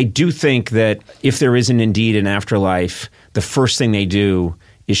then I do think that if there isn't indeed an afterlife, the first thing they do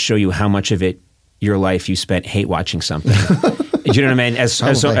is show you how much of your life you spent hate watching something. Do you know what I mean?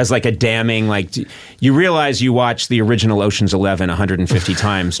 As like a damning, like you realize you watched the original Ocean's 11 150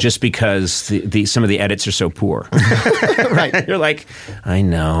 times just because some of the edits are so poor. Right. You're like, I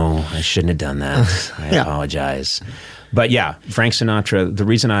know, I shouldn't have done that. I apologize. But yeah, Frank Sinatra, the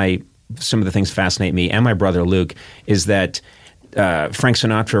reason some of the things fascinate me and my brother Luke is that Frank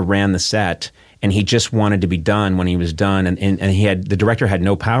Sinatra ran the set and he just wanted to be done when he was done, and the director had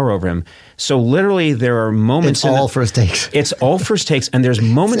no power over him. So literally, there are moments. It's all first takes. It's all first takes, and there's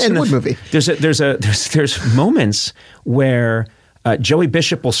moments in the movie. There's moments where Joey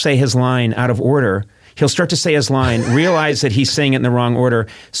Bishop will say his line out of order. He'll start to say his line, realize that he's saying it in the wrong order.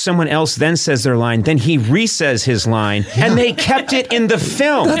 Someone else then says their line, then he re-says his line, and they kept it in the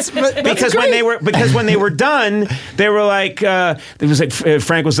film because when they were done, they were like, it was like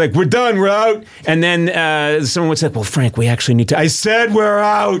Frank was like, "We're done, we're out," and then someone would say, "Well, Frank, we actually need to." I said we're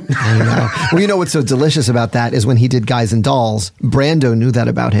out. I know. Well, you know what's so delicious about that is when he did Guys and Dolls, Brando knew that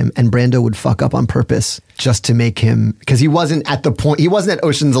about him, and Brando would fuck up on purpose just to make him, because he wasn't at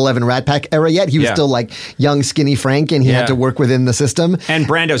Ocean's 11 Rat Pack era yet. He was still like young, skinny Frank, and he had to work within the system. And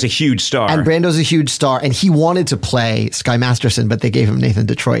Brando's a huge star. And he wanted to play Sky Masterson, but they gave him Nathan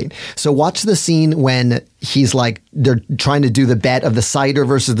Detroit. So watch the scene when he's like, they're trying to do the bet of the cider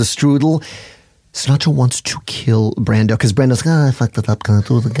versus the strudel. Sinatra wants to kill Brando because Brando's like, I fucked it up, gonna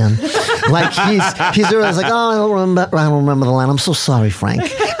do it again. Like he's like, I don't remember the line. I'm so sorry, Frank.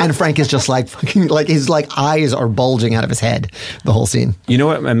 And Frank is just like fucking, like his like eyes are bulging out of his head the whole scene. You know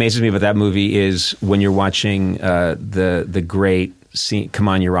what amazes me about that movie is when you're watching the great scene. Come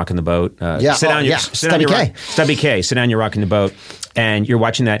on, you're rocking the boat. Stubby K. Sit down, you're rocking the boat, and you're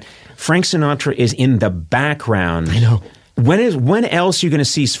watching that. Frank Sinatra is in the background. I know. When else are you going to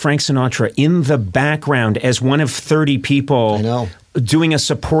see Frank Sinatra in the background as one of 30 people doing a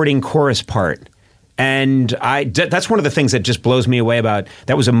supporting chorus part? And that's one of the things that just blows me away about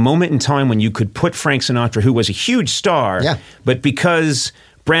that was a moment in time when you could put Frank Sinatra, who was a huge star, but because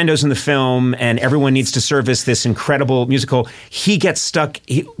Brando's in the film and everyone needs to service this incredible musical. He gets stuck.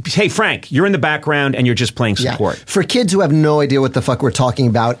 Hey, Frank, you're in the background and you're just playing support. Yeah. For kids who have no idea what the fuck we're talking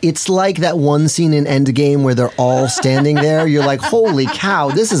about, it's like that one scene in Endgame where they're all standing there. You're like, holy cow,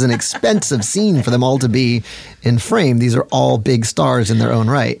 this is an expensive scene for them all to be in frame. These are all big stars in their own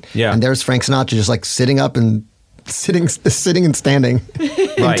right. Yeah. And there's Frank Sinatra just like sitting up and sitting and standing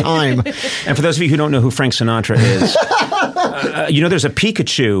in time. And for those of you who don't know who Frank Sinatra is, there's a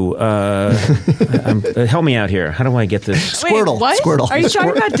Pikachu. Help me out here. How do I get this? Squirtle. Wait, what? Squirtle. Are you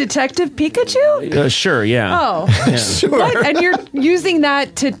talking about Detective Pikachu? Sure, yeah. Oh. Yeah. Sure. What? And you're using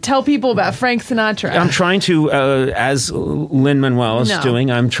that to tell people about Frank Sinatra. I'm trying to, as Lin-Manuel is doing,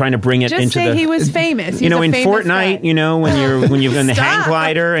 I'm trying to bring it Just into say he was famous. He's in a famous Fortnite, guy. when you've got the hang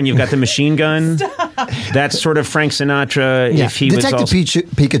glider and you've got the machine gun. That's sort of Frank Sinatra. Yeah. If he Detective was also...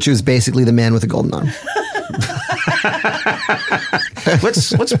 Pikachu is basically the man with a golden arm.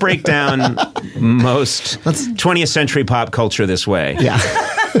 Let's break down most 20th century pop culture this way. Yeah.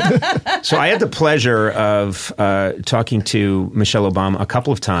 So I had the pleasure of talking to Michelle Obama a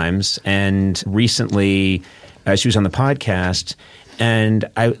couple of times, and recently she was on the podcast. And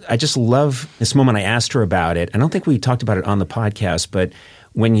I just love this moment. I asked her about it. I don't think we talked about it on the podcast, but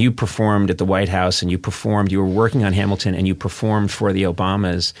when you performed at the White House and you were working on Hamilton and you performed for the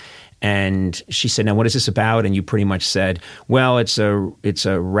Obamas. And she said, now, what is this about? And you pretty much said, well, it's a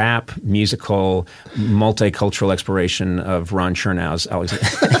rap musical multicultural exploration of Ron Chernow's Hamilton.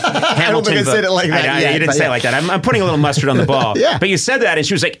 I don't think I said it like that. You didn't say it like that. I'm putting a little mustard on the ball. Yeah. But you said that, and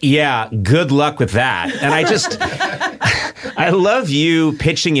she was like, yeah, good luck with that. And I love you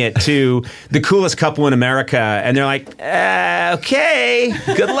pitching it to the coolest couple in America. And they're like, okay,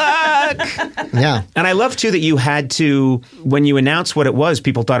 good luck. Yeah. And I love, too, that you had to, when you announced what it was,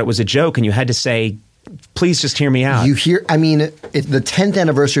 people thought it was a joke, and you had to say, please just hear me out. The 10th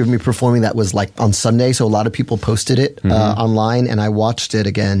anniversary of me performing that was like on Sunday, so a lot of people posted it online, and I watched it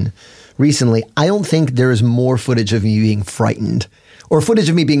again recently. I don't think there is more footage of me being frightened or footage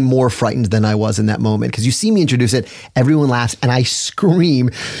of me being more frightened than I was in that moment. Because you see me introduce it, everyone laughs, and I scream,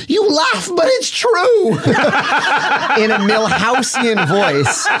 "You laugh, but it's true!" in a Milhousian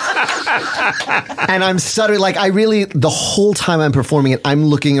voice. And I'm stuttering, the whole time I'm performing it, I'm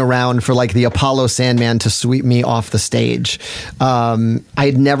looking around for like the Apollo Sandman to sweep me off the stage. I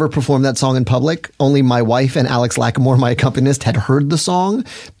had never performed that song in public. Only my wife and Alex Lacamoire, my accompanist, had heard the song.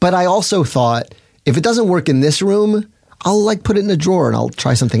 But I also thought, if it doesn't work in this room, I'll put it in a drawer and I'll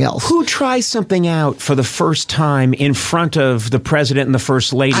try something else. Who tries something out for the first time in front of the president and the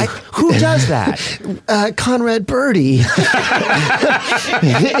first lady? Who does that? Conrad Birdie.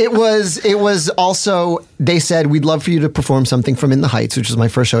 It was also, they said, we'd love for you to perform something from In the Heights, which was my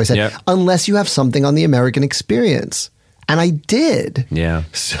first show. I said, unless you have something on the American experience. And I did. Yeah.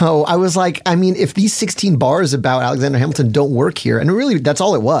 So I was like, if these 16 bars about Alexander Hamilton don't work here, and really that's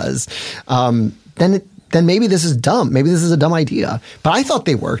all it was, then maybe this is dumb. Maybe this is a dumb idea. But I thought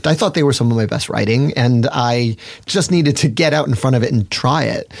they worked. I thought they were some of my best writing, and I just needed to get out in front of it and try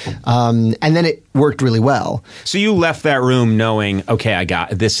it. And then it worked really well. So you left that room knowing, okay, I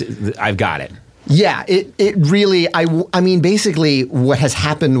got this. I've got it. Yeah, it really, basically what has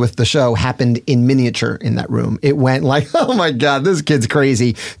happened with the show happened in miniature in that room. It went like, oh my God, this kid's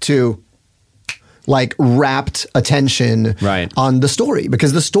crazy, to rapt attention on the story,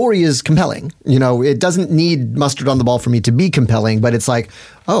 because the story is compelling. It doesn't need mustard on the ball for me to be compelling, but it's like,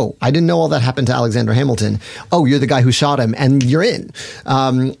 oh, I didn't know all that happened to Alexander Hamilton. Oh, you're the guy who shot him, and you're in.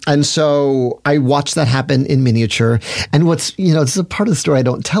 And so I watched that happen in miniature. And what's, this is a part of the story I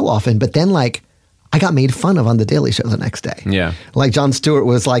don't tell often, but then I got made fun of on The Daily Show the next day. Yeah. Jon Stewart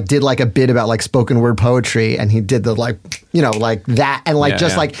was did a bit about spoken word poetry, and he did the that,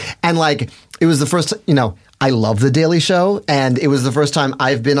 and it was the first, I love The Daily Show, and it was the first time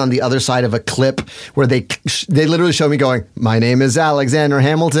I've been on the other side of a clip where they literally showed me going, "My name is Alexander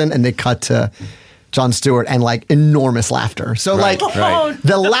Hamilton," and they cut to Jon Stewart and enormous laughter. So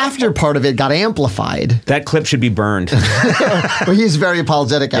the laughter part of it got amplified. That clip should be burned. Well, he's very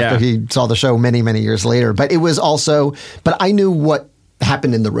apologetic after he saw the show many, many years later. But it was also, but I knew what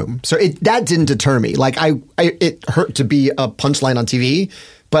happened in the room. So that didn't deter me. It hurt to be a punchline on TV,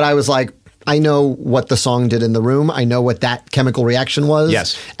 but I was like, I know what the song did in the room. I know what that chemical reaction was.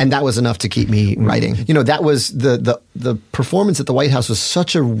 Yes. And that was enough to keep me writing. That was the performance at the White House was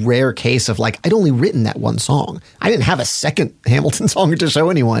such a rare case of I'd only written that one song. I didn't have a second Hamilton song to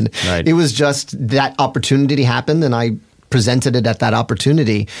show anyone. Right. It was just that opportunity happened, and I presented it at that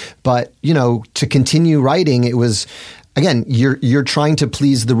opportunity. But, to continue writing, it was, again, you're trying to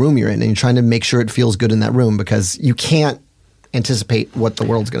please the room you're in, and you're trying to make sure it feels good in that room, because you can't anticipate what the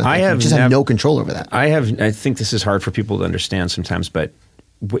world's going to think. You just have no control over that. I think this is hard for people to understand sometimes, but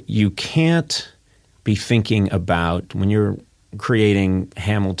you can't be thinking about when you're creating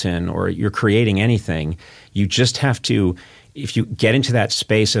Hamilton or you're creating anything, you just have to, if you get into that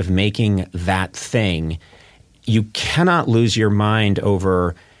space of making that thing, you cannot lose your mind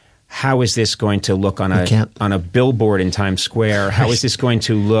over how is this going to look on a billboard in Times Square? How is this going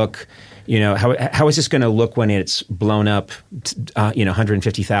to look, how is this going to look when it's blown up,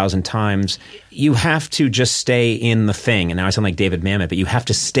 150,000 times? You have to just stay in the thing. And now I sound like David Mamet, but you have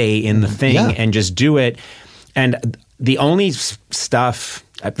to stay in the thing and just do it. And the only stuff,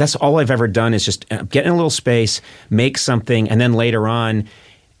 that's all I've ever done is just get in a little space, make something, and then later on,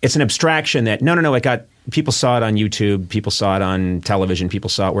 it's an abstraction that, people saw it on YouTube, people saw it on television, people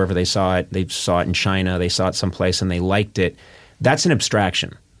saw it wherever they saw it. They saw it in China, they saw it someplace, and they liked it. That's an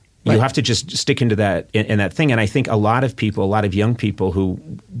abstraction. Right. You have to just stick into that in that thing. And I think a lot of young people who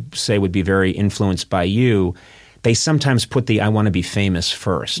say would be very influenced by you, they sometimes put I want to be famous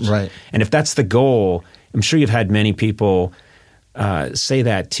first. Right. And if that's the goal, I'm sure you've had many people say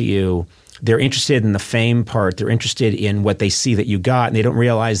that to you. They're interested in the fame part. They're interested in what they see that you got, and they don't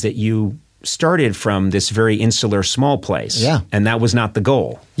realize that you started from this very insular, small place. Yeah. And that was not the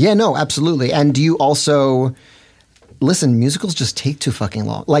goal. Yeah, no, absolutely. And do you also... Listen, musicals just take too fucking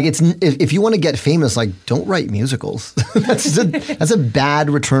long. Like, if you want to get famous, like, don't write musicals. that's a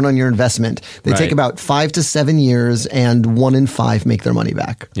bad return on your investment. They take about 5 to 7 years, and 1 in 5 make their money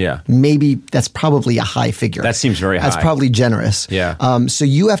back. Yeah, maybe that's probably a high figure. That seems very high. That's probably generous. Yeah. So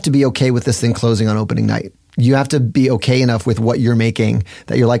you have to be okay with this thing closing on opening night. You have to be okay enough with what you're making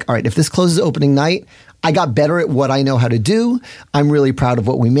that you're like, all right, if this closes opening night, I got better at what I know how to do. I'm really proud of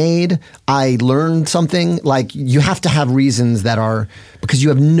what we made. I learned something. Like, you have to have reasons that are, because you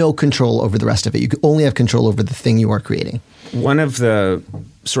have no control over the rest of it. You only have control over the thing you are creating. One of the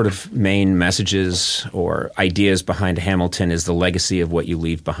sort of main messages or ideas behind Hamilton is the legacy of what you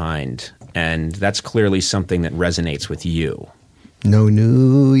leave behind. And that's clearly something that resonates with you. No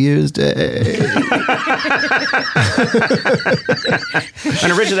New Year's Day.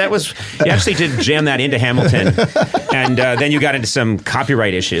 And originally, you actually did jam that into Hamilton, and then you got into some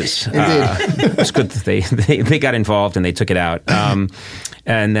copyright issues. It was good that they got involved and they took it out.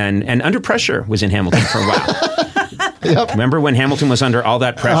 And Under Pressure was in Hamilton for a while. Yep. Remember when Hamilton was under all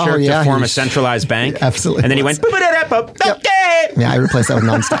that pressure to form a centralized bank? Absolutely. And then he went, yep. Yeah, I replaced that with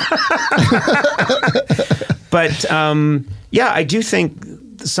nonstop. But I do think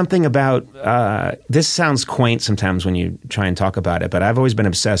something about this sounds quaint sometimes when you try and talk about it, but I've always been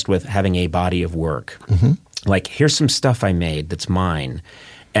obsessed with having a body of work. Mm-hmm. Like, here's some stuff I made that's mine.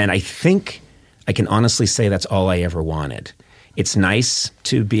 And I think I can honestly say that's all I ever wanted. It's nice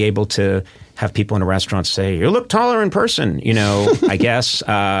to be able to have people in a restaurant say, you look taller in person, I guess,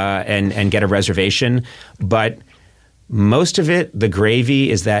 and get a reservation. But most of it, the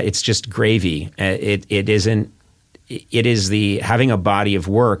gravy, is that it's just gravy. It isn't. It is the having a body of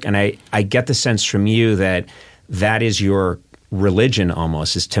work, and I get the sense from you that is your religion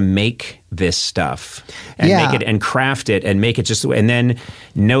almost, is to make this stuff and make it and craft it and make it just, and then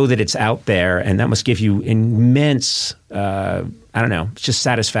know that it's out there, and that must give you immense, just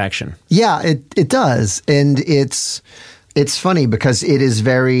satisfaction. Yeah, it does, and it's funny because it is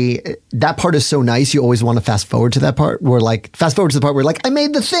that part is so nice. You always want to fast forward to that part where I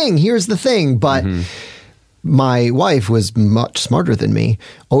made the thing. Here's the thing. But my wife was much smarter than me.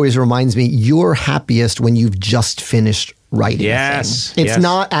 Always reminds me, you're happiest when you've just finished writing. Yes. It's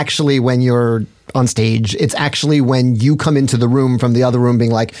not actually when you're on stage. It's actually when you come into the room from the other room being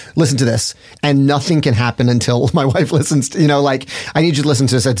like, listen to this. And nothing can happen until my wife listens to, I need you to listen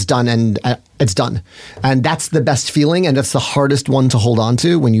to this. It's done. And it's done. And that's the best feeling. And that's the hardest one to hold on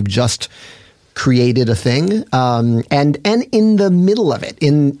to when you've just created a thing. And in the middle of it,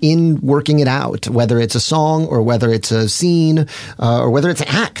 in working it out, whether it's a song or whether it's a scene or whether it's an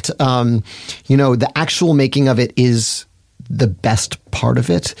act, the actual making of it is the best part of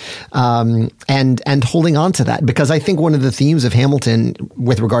it, and holding on to that, because I think one of the themes of Hamilton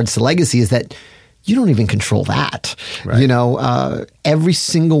with regards to legacy is that you don't even control that. Right. Every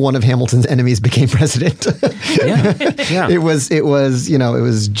single one of Hamilton's enemies became president. Yeah. It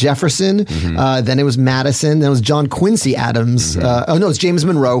was Jefferson, then it was Madison, then it was John Quincy Adams. It was James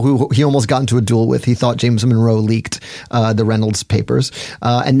Monroe, who he almost got into a duel with. He thought James Monroe leaked the Reynolds papers.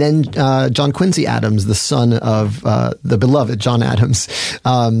 And then John Quincy Adams, the son of the beloved John Adams.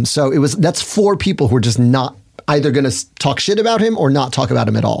 So that's 4 people who were just not either going to talk shit about him or not talk about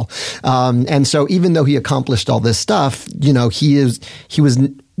him at all. And so even though he accomplished all this stuff, he was,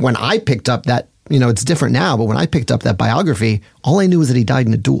 when I picked up that it's different now, but when I picked up that biography, all I knew was that he died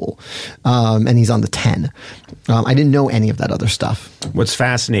in a duel, and he's on the 10. I didn't know any of that other stuff. What's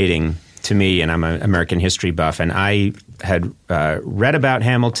fascinating to me, and I'm an American history buff, and I had read about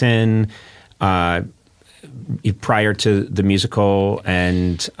Hamilton prior to the musical,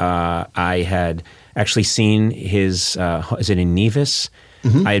 and I had actually seen his, is it in Nevis?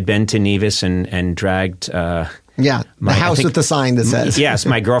 Mm-hmm. I had been to Nevis and dragged... the house with the sign that says. Yes,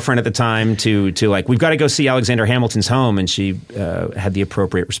 my girlfriend at the time to like, we've got to go see Alexander Hamilton's home, and she had the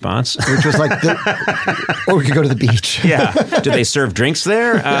appropriate response. Which was like, or we could go to the beach. Yeah. Do they serve drinks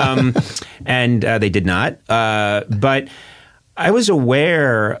there? And they did not. But I was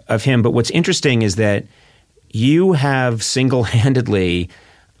aware of him. But what's interesting is that you have single-handedly...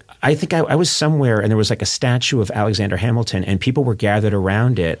 I think I was somewhere and there was like a statue of Alexander Hamilton and people were gathered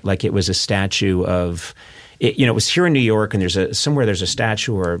around it like it was a statue of, it was here in New York and there's a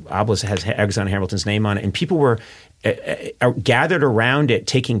statue or obelisk that has Alexander Hamilton's name on it and people were gathered around it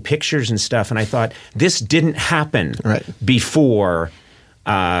taking pictures and stuff. And I thought, this didn't happen before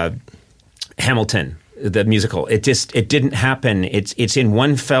Hamilton, the musical. It didn't happen. It's in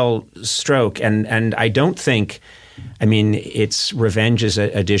one fell stroke. And I don't think... I mean, it's revenge is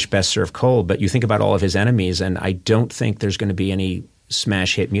a dish best served cold, but you think about all of his enemies, and I don't think there's going to be any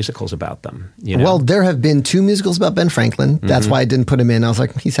smash hit musicals about them. Well, there have been 2 musicals about Ben Franklin. That's why I didn't put him in. I was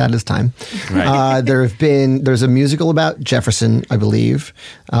like, he's had his time. Right. There's a musical about Jefferson, I believe.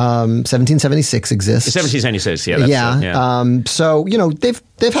 1776 exists. 1776, yeah. So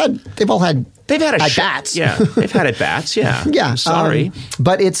they've all had at bats. Yeah, they've had at bats. Yeah. Yeah. Sorry,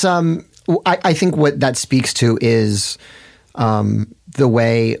 but it's I think what that speaks to is the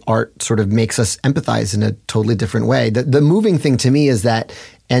way art sort of makes us empathize in a totally different way. The moving thing to me is that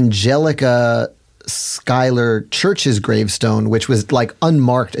Angelica Schuyler Church's gravestone, which was like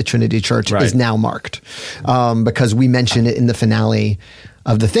unmarked at Trinity Church, is now marked because we mention it in the finale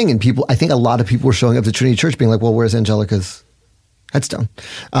of the thing. And I think a lot of people were showing up to Trinity Church being like, well, where's Angelica's headstone?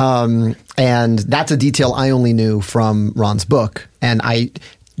 And that's a detail I only knew from Ron's book. And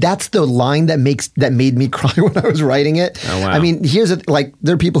that's the line that made me cry when I was writing it. Oh, wow. I mean,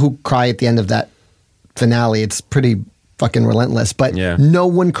 there are people who cry at the end of that finale. It's pretty fucking relentless, but no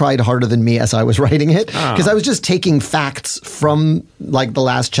one cried harder than me as I was writing it because I was just taking facts from like the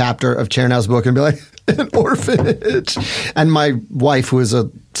last chapter of Chernow's book and be like, an orphanage. And my wife, who is a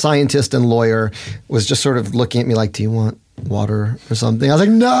scientist and lawyer, was just sort of looking at me like, do you want water or something? I was like,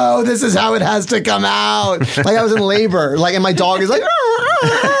 no, this is how it has to come out. Like I was in labor, and my dog is like,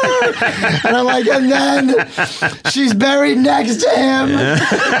 and I'm like, and then she's buried next to him,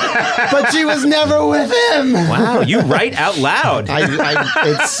 but she was never with him. Wow, you write out loud.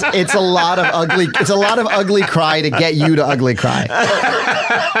 It's a lot of ugly cry to get you to ugly cry.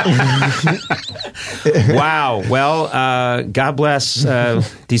 Wow. Well, God bless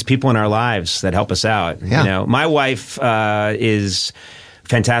these people in our lives that help us out. Yeah. My wife is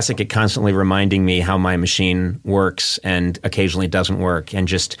fantastic at constantly reminding me how my machine works and occasionally doesn't work, and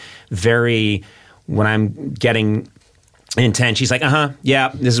just when I'm getting intense, she's like,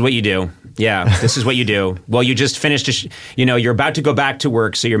 yeah, this is what you do. Yeah, this is what you do. Well, you just finished, you're about to go back to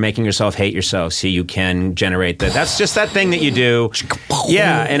work, so you're making yourself hate yourself so you can generate that. That's just that thing that you do.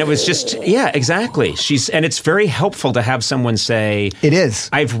 Yeah, and it was just, exactly. And it's very helpful to have someone say, it is.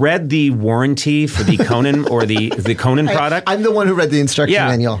 I've read the warranty for the Conan or the Conan product. I'm the one who read the instruction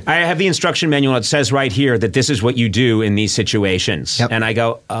manual. I have the instruction manual. It says right here that this is what you do in these situations. Yep. And I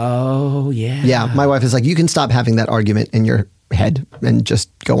go, oh, yeah. Yeah, my wife is like, you can stop having that argument in your head and just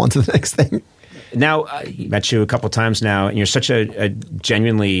go on to the next thing. Now, I met you a couple of times now, and you're such a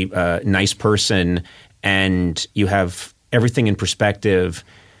genuinely nice person, and you have everything in perspective.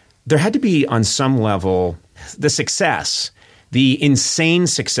 There had to be, on some level, the insane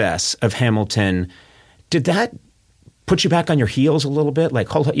success of Hamilton. Did that put you back on your heels a little bit? Like,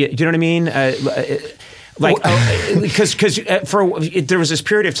 do you know what I mean? Because there was this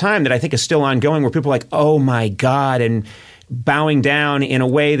period of time that I think is still ongoing where people are like, oh my God, and bowing down in a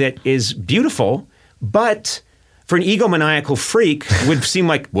way that is beautiful, but for an egomaniacal freak would seem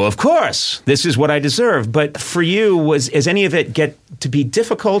like, well, of course, this is what I deserve. But for you, is any of it get to be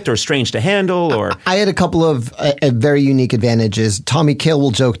difficult or strange to handle? Or I had a couple of very unique advantages. Tommy Kail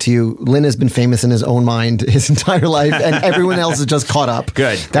will joke to you, Lin has been famous in his own mind his entire life, and everyone else is just caught up.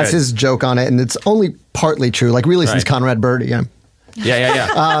 Good. That's his joke on it, and it's only partly true. Like really since Conrad Birdie,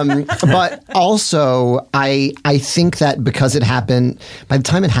 Yeah. But also, I think that because it happened, by the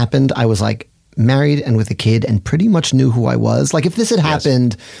time it happened, I was like married and with a kid and pretty much knew who I was. Like if this had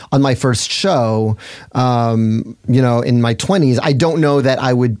happened on my first show, in my 20s, I don't know that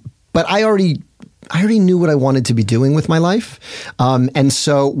I would, but I already already knew what I wanted to be doing with my life. And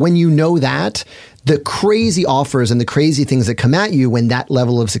so when you know that, the crazy offers and the crazy things that come at you when that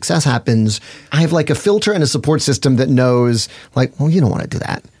level of success happens, I have like a filter and a support system that knows like, well, you don't want to do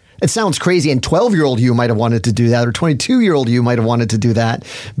that. It sounds crazy. And 12-year-old you might have wanted to do that, or 22-year-old you might have wanted to do that.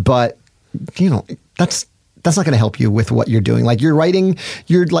 But, that's not going to help you with what you're doing. Like you're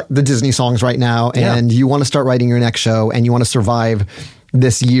like the Disney songs right now, and you want to start writing your next show, and you want to survive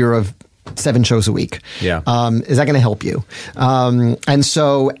this year of 7 shows a week. Yeah. Is that going to help you? And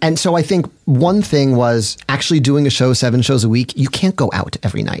so I think one thing was actually doing a show 7 shows a week. You can't go out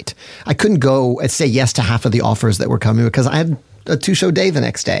every night. I couldn't go and say yes to half of the offers that were coming because I had a 2-show day the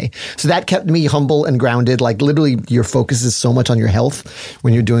next day. So that kept me humble and grounded. Like literally your focus is so much on your health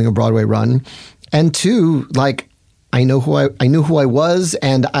when you're doing a Broadway run. And 2, like I knew who I was,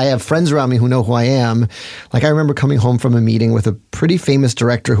 and I have friends around me who know who I am. Like I remember coming home from a meeting with a pretty famous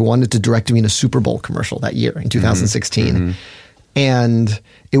director who wanted to direct me in a Super Bowl commercial that year in 2016. Mm-hmm. And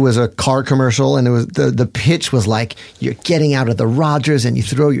it was a car commercial, and it was the pitch was like, you're getting out of the Rogers and you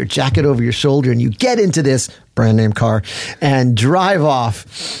throw your jacket over your shoulder and you get into this brand name car and drive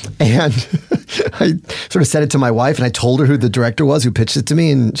off. And I sort of said it to my wife, and I told her who the director was who pitched it to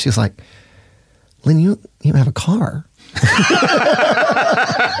me, and she was like, Lynn, you don't have a car.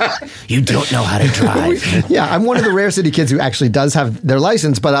 You don't know how to drive. Yeah, I'm one of the rare city kids who actually does have their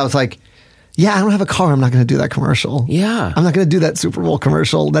license, but I was like, yeah, I don't have a car. I'm not going to do that commercial. Yeah. I'm not going to do that Super Bowl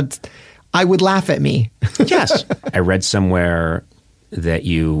commercial. I would laugh at me. Yes. I read somewhere that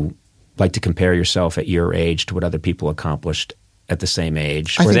you like to compare yourself at your age to what other people accomplished at the same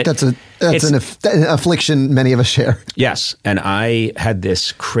age. I think that's an affliction many of us share. Yes. And I had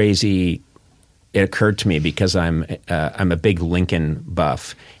this crazy... It occurred to me because I'm a big Lincoln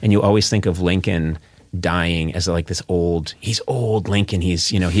buff, and you always think of Lincoln dying as like this old. He's old Lincoln. He's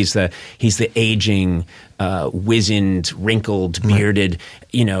the aging, wizened, wrinkled, bearded.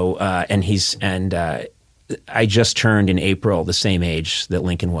 I just turned in April the same age that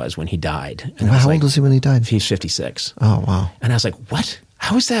Lincoln was when he died. And how old was he when he died? He's 56. Oh wow! And I was like, what?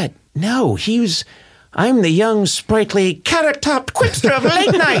 How is that? No, he was. I'm the young, sprightly, carrot-topped quipster of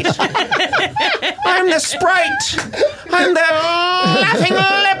late night. I'm the sprite. I'm the laughing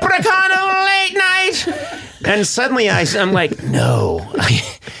leprechaun of late night. And suddenly I'm like, no.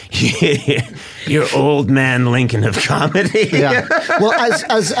 You're old man Lincoln of comedy. Yeah. Well,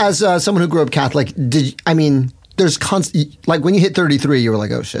 as someone who grew up Catholic, there's constant, like when you hit 33, you were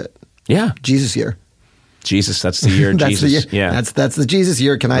like, oh shit. Yeah. Jesus year. Jesus, that's the year. That's Jesus. The year. Yeah, that's the Jesus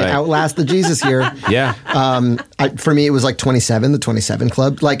year. Can I outlast the Jesus year? Yeah. For me, it was like 27, the 27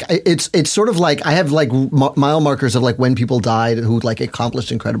 Club. Like it's sort of like I have like mile markers of like when people died who like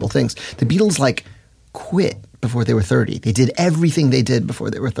accomplished incredible things. The Beatles like quit before they were 30. They did everything they did before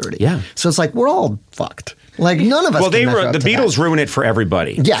they were 30. Yeah. So it's like we're all fucked. Like none of us. Well, the Beatles ruin it for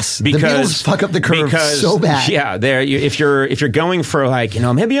everybody. Yes, because the Beatles fuck up the curve so bad. Yeah, if you're going for like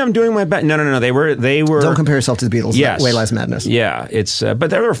maybe I'm doing my best. No. They were. Don't compare yourself to the Beatles. Yes, Way Lies Madness. Yeah, it's but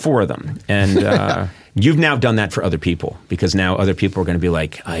there were 4 of them, and you've now done that for other people because now other people are going to be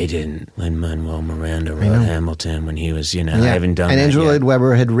like, I didn't. Lin-Manuel Miranda wrote Hamilton when he was I haven't done. And that Andrew yet. Lloyd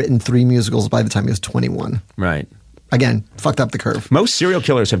Webber had written 3 musicals by the time he was 21. Right. Again, fucked up the curve. Most serial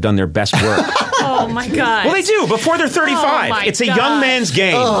killers have done their best work. Oh my God. Well, they do before they're 35. It's a young man's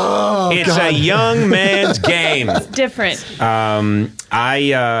game. It's a young man's game. It's different. I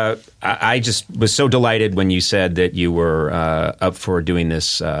just was so delighted when you said that you were up for doing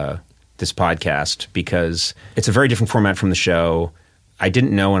this podcast because it's a very different format from the show. I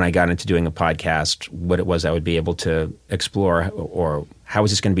didn't know when I got into doing a podcast what it was I would be able to explore or how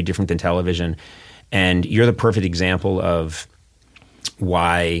is this going to be different than television. And you're the perfect example of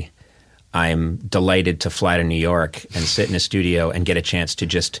why I'm delighted to fly to New York and sit in a studio and get a chance to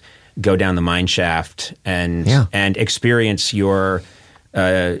just go down the mine shaft and experience your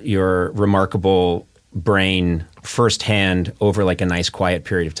remarkable brain firsthand over like a nice quiet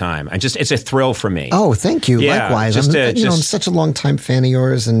period of time. It's a thrill for me. Oh, thank you. Yeah, likewise. I'm such a long time fan of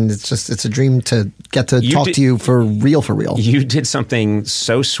yours, and it's a dream to get to talk to you for real. You did something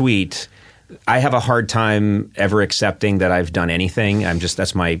so sweet. I have a hard time ever accepting that I've done anything.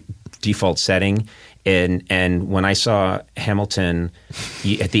 That's my default setting. And when I saw Hamilton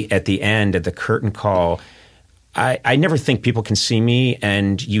at the end, at the curtain call, I never think people can see me,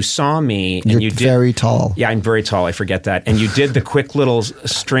 and you saw me. And You're very tall. Yeah, I'm very tall. I forget that. And you did the quick little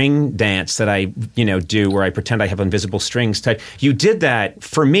string dance that I do where I pretend I have invisible strings. You did that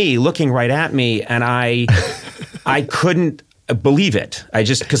for me, looking right at me, and I couldn't believe it.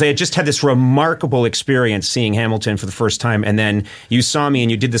 Because I had just had this remarkable experience seeing Hamilton for the first time, and then you saw me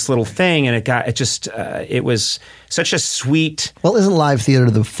and you did this little thing, and it was such a sweet. Well, isn't live theater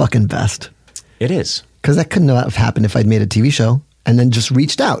the fucking best? It is. Because that couldn't have happened if I'd made a TV show and then just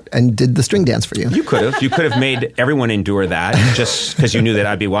reached out and did the string dance for you. You could have. You could have made everyone endure that just because you knew that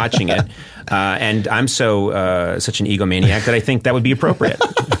I'd be watching it. And I'm such an egomaniac that I think that would be appropriate.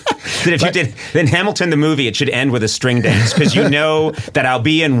 That if you did, then Hamilton the movie, it should end with a string dance because you know that I'll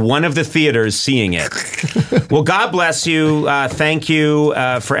be in one of the theaters seeing it. Well, God bless you. Thank you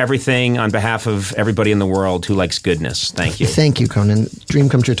for everything on behalf of everybody in the world who likes goodness. Thank you. Thank you, Conan. Dream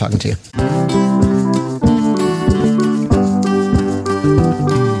come true talking to you.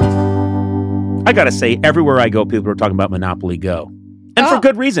 I got to say, everywhere I go, people are talking about Monopoly Go. And for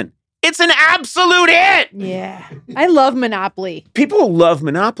good reason. It's an absolute hit! Yeah. I love Monopoly. People love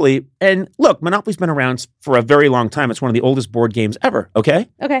Monopoly. And look, Monopoly's been around for a very long time. It's one of the oldest board games ever, okay?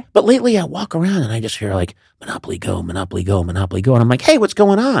 Okay. But lately I walk around and I just hear like, Monopoly Go, Monopoly Go, Monopoly Go. And I'm like, hey, what's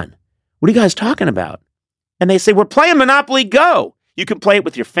going on? What are you guys talking about? And they say, we're playing Monopoly Go. You can play it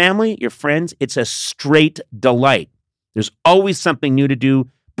with your family, your friends. It's a straight delight. There's always something new to do.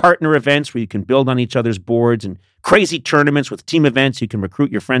 Partner events where you can build on each other's boards and crazy tournaments with team events you can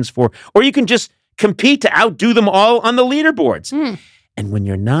recruit your friends for, or you can just compete to outdo them all on the leaderboards. And when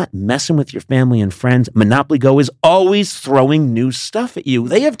you're not messing with your family and friends, Monopoly Go is always throwing new stuff at you.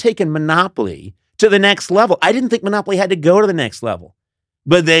 They have taken Monopoly to the next level. I didn't think Monopoly had to go to the next level,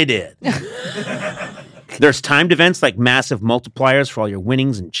 but they did. There's timed events like massive multipliers for all your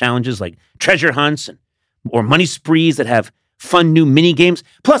winnings and challenges like treasure hunts or money sprees that have fun new mini games.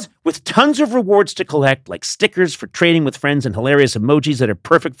 Plus, with tons of rewards to collect, like stickers for trading with friends and hilarious emojis that are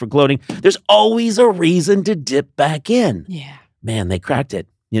perfect for gloating, there's always a reason to dip back in. Yeah. Man, they cracked it,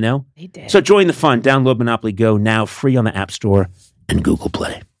 you know? They did. So join the fun. Download Monopoly Go now, free on the App Store and Google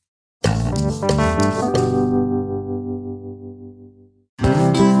Play.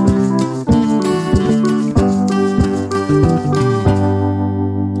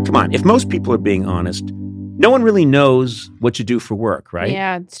 Come on, if most people are being honest, no one really knows what you do for work, right?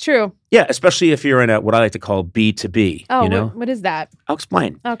 Yeah, it's true. Yeah, especially if you're in what I like to call B2B. Oh, you know? what is that? I'll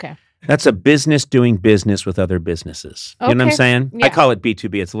explain. Okay. That's a business doing business with other businesses. You know what I'm saying? Yeah. I call it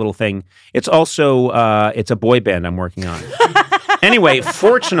B2B. It's a little thing. It's also, it's a boy band I'm working on. Anyway,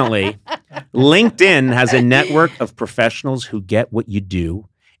 fortunately, LinkedIn has a network of professionals who get what you do,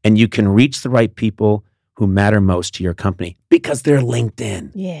 and you can reach the right people who matter most to your company because they're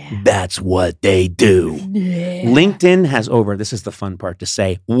LinkedIn. Yeah. That's what they do. Yeah. LinkedIn has this is the fun part to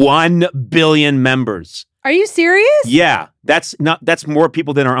say, 1 billion members. Are you serious? Yeah, that's more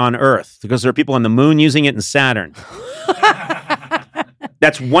people than are on Earth because there are people on the moon using it and Saturn.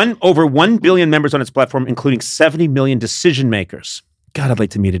 That's over 1 billion members on its platform, including 70 million decision makers. God, I'd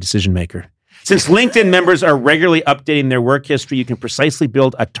like to meet a decision maker. Since LinkedIn members are regularly updating their work history, you can precisely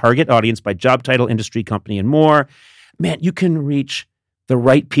build a target audience by job title, industry, company, and more. Man, you can reach the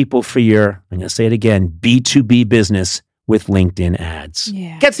right people for your, I'm going to say it again, B2B business with LinkedIn ads.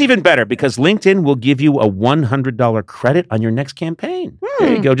 Yeah. Gets even better because LinkedIn will give you a $100 credit on your next campaign.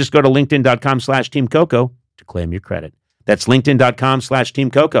 There you go. Just go to linkedin.com/Team Coco to claim your credit. That's linkedin.com/Team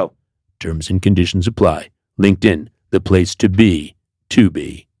Coco. Terms and conditions apply. LinkedIn, the place to be, to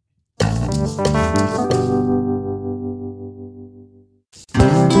be.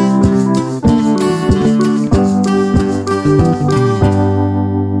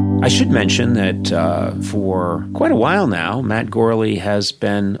 I should mention that for quite a while now, Matt Gorley has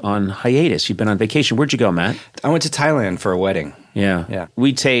been on hiatus. You've been on vacation. Where'd you go, Matt? I went to Thailand for a wedding. Yeah.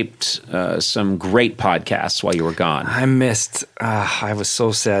 We taped some great podcasts while you were gone. I was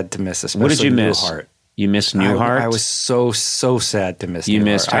so sad to miss, especially What did you miss? Newhart. You missed Newhart? I was so sad to miss You Newhart.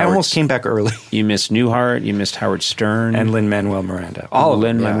 missed I Howard. almost came back early. You missed Newhart. You missed Howard Stern. And Lin-Manuel Miranda. All of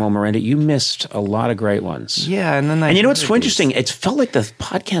them. Lin-Manuel Miranda. You missed a lot of great ones. Yeah. And then And you know what's so interesting? It felt like the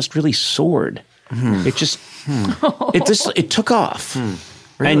podcast really soared. It just, it took off.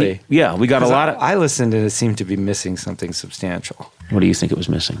 Really? And, yeah, we got a lot of... I listened and it seemed to be missing something substantial. What do you think it was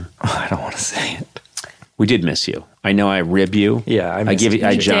missing? I don't want to say it. We did miss you. I know I rib you. Yeah, I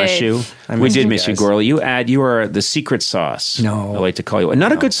josh you. We did miss you, Gorley. You are the secret sauce. No. I like to call you.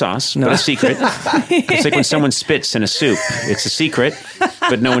 Not a good sauce, but a secret. It's like when someone spits in a soup. It's a secret,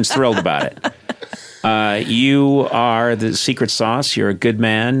 but no one's thrilled about it. You are the secret sauce. You're a good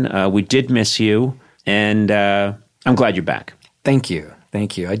man. We did miss you, and I'm glad you're back. Thank you.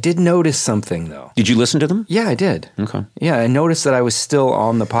 I did notice something, though. Did you listen to them? Yeah, I did. Okay. Yeah, I noticed that I was still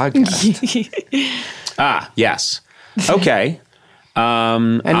on the podcast. Yes. Okay.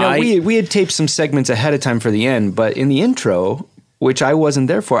 And no, we had taped some segments ahead of time for the end, but in the intro, which I wasn't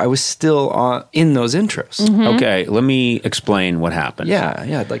there for, I was still in those intros. Mm-hmm. Okay, let me explain what happened. Yeah,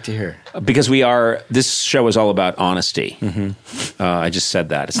 I'd like to hear. Because this show is all about honesty. Mm-hmm. I just said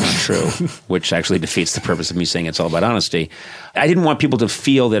that. It's not true, which actually defeats the purpose of me saying it's all about honesty. I didn't want people to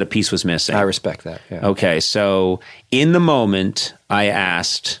feel that a piece was missing. I respect that. Yeah. Okay, so in the moment, I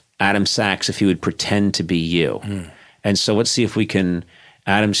asked Adam Sachs if he would pretend to be you. And so let's see if we can,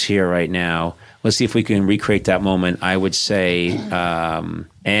 Adam's here right now. Let's see if we can recreate that moment. I would say, and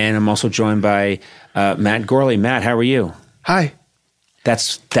I'm also joined by Matt Gorley. Matt, how are you? Hi.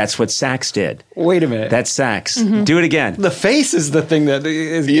 That's what Sachs did. Wait a minute. That's Sachs. Do it again. The face is the thing that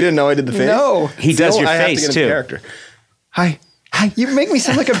is... You didn't know I did the face? No. He does your face, too. Character. Hi. You make me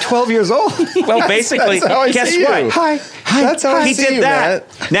sound like I'm 12 years old. Well, basically, that's how I guess see what? you. Hi. That's how I He see did you, that.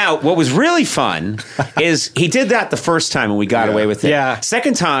 Matt. Now, what was really fun is he did that the first time and we got away with it. Yeah.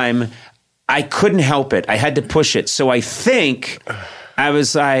 Second time, I couldn't help it. I had to push it. So I think I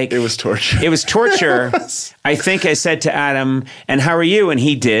was like... It was torture. It was torture. I think I said to Adam, and how are you? And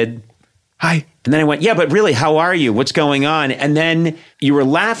he did. Hi. And then I went, yeah, but really, how are you? What's going on? And then you were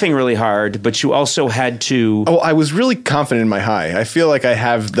laughing really hard, but you also had to... Oh, I was really confident in my high. I feel like I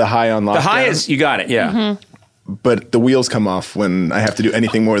have the high on lockdown. The high is, you got it, yeah. Mm-hmm. But the wheels come off when I have to do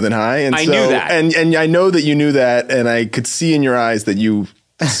anything more than high. And I so, knew that. And I know that you knew that, and I could see in your eyes that you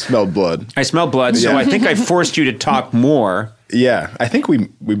smelled blood. I smell blood, so Yeah. I think I forced you to talk more. Yeah, I think we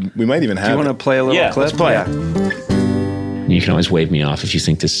might even have Do you want to it. play a little clip? Let's play it. You can always wave me off if you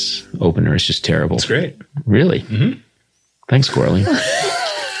think this opener is just terrible. It's great. Really? Mm-hmm. Thanks, Gorley.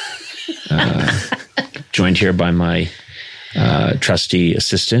 Joined here by my trusty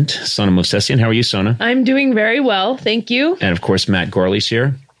assistant, Sona Movsesian. How are you, Sona? I'm doing very well, thank you. And of course, Matt Gorley's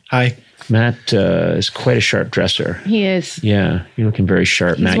here. Hi. Matt is quite a sharp dresser. He is. Yeah, you're looking very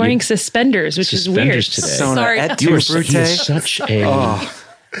sharp, He's Matt. wearing suspenders, which is weird. Suspenders today. Sona, Sorry. et You tu, are Brute? such a...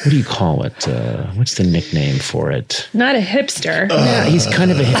 What do you call it? What's the nickname for it? Not a hipster. Yeah, he's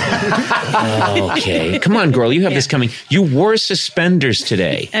kind of a... Okay. Come on, girl. You have this coming. You wore suspenders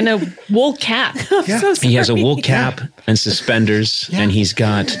today. And a wool cap. I'm so sorry. He has a wool cap and suspenders, and he's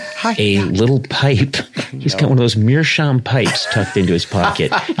got a little pipe. He's got one of those meerschaum pipes tucked into his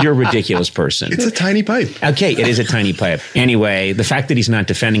pocket. You're a ridiculous person. It's a tiny pipe. Okay, it is a tiny pipe. Anyway, the fact that he's not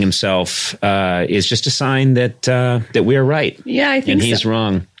defending himself is just a sign that we're right. Yeah, I think and he's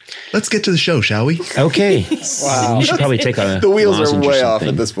wrong. Let's get to the show, shall we? Okay. Wow. You should probably take a The wheels are lozenge or way off something.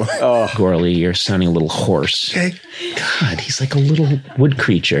 at this point. Gorley, you're sounding a little hoarse. Okay. God, he's like a little wood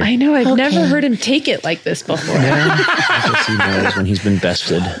creature. I know. I've never heard him take it like this before. Yeah, I guess he knows when he's been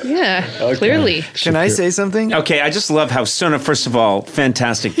bested. Yeah, clearly. Can I say something? Okay, I just love how Sona, first of all,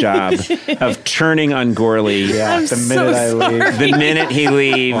 fantastic job of turning on Gorley. Yeah, I'm the so minute I leave. The minute he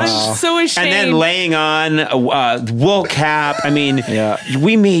leaves. I'm so ashamed. And then laying on a wool cap. I mean, Yeah.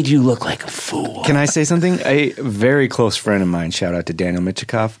 we made you look like a fool. Can I say something? A very close friend of mine, shout out to Daniel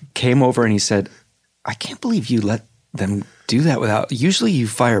Michikov, came over and he said, I can't believe you let them do that without, usually you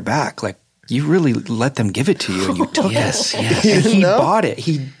fire back. Like, you really let them give it to you and you took Yes, it. yes. And he know? bought it.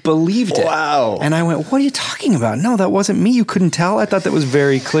 He believed it. Wow. And I went, what are you talking about? No, that wasn't me. You couldn't tell? I thought that was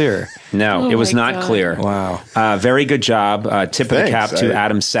very clear. No, it was my not God. clear. Wow. Very good job. Tip of the Thanks. cap to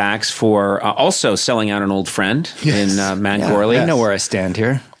Adam Sachs for also selling out an old friend in Matt Gorley. I know where I stand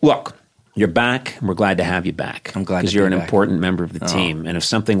here. Look, you're back, and we're glad to have you back. I'm glad to because you're be an back. important member of the team. And if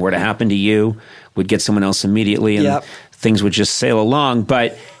something were to happen to you, we'd get someone else immediately, and Yep. things would just sail along.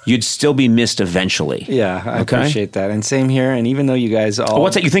 But you'd still be missed eventually. Yeah, I Okay. appreciate that. And same here. And even though you guys all... Oh,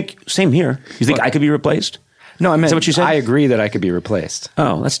 what's that? You think? Same here. You think I could be replaced? No, I meant, Is that what you said? I agree that I could be replaced.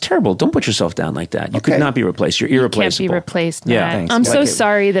 Oh, that's terrible. Don't put yourself down like that. You could not be replaced. You're irreplaceable. Can't be replaced, Yeah, Matt. thanks. I'm Like so it-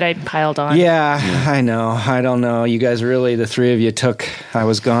 sorry that I piled on. Yeah, I know. I don't know. You guys really, the three of you took, I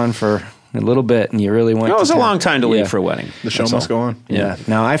was gone for a little bit and you really went No, it was to a town. long time to leave Yeah. for a wedding. The show must go on. Yeah.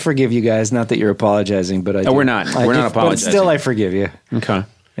 Now, I forgive you guys. Not that you're apologizing, but I do. we're not. I We're do- not But apologizing. still, I forgive you. Okay.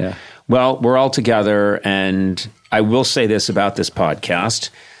 Yeah. Well, we're all together, and I will say this about this podcast.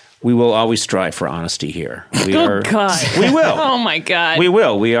 We will always strive for honesty here. We Oh, God. We will. Oh, my God. We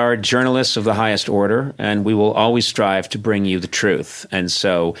will. We are journalists of the highest order, and we will always strive to bring you the truth. And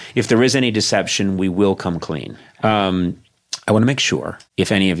so if there is any deception, we will come clean. I want to make sure,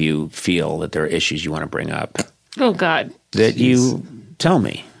 if any of you feel that there are issues you want to bring up, Oh, God. that you tell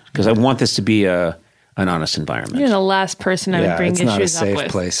me, because I want this to be an honest environment. You're the last person I would bring it's not a issues up safe with.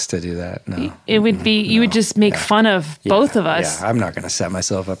 place to do that. No. It would be, you would just make fun of both of us. Yeah, I'm not going to set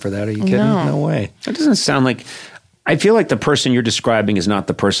myself up for that. Are you kidding? No. No way. It doesn't sound like... I feel like the person you're describing is not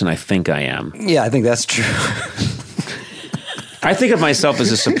the person I think I am. Yeah, I think that's true. I think of myself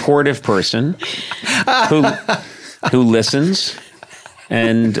as a supportive person who listens,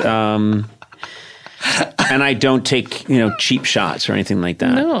 and I don't take cheap shots or anything like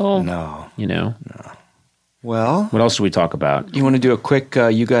that. No. Well, what else do we talk about? You want to do a quick?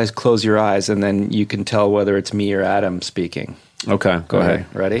 You guys close your eyes, and then you can tell whether it's me or Adam speaking. Okay, go ahead.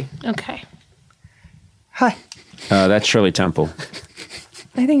 Ready? Okay. Hi. That's Shirley Temple.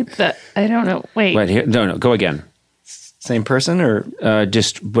 I think that I don't know. Wait. Here, no. Go again. Same person or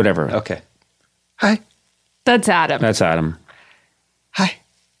just whatever. Okay. Hi. That's Adam. That's Adam. Hi.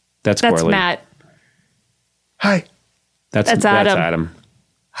 That's Corley. Matt. Hi. That's Adam. That's Adam.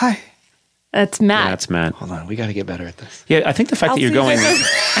 Hi. That's Matt. Yeah, that's Matt. Hold on, we got to get better at this. Yeah, I think the fact that you're going,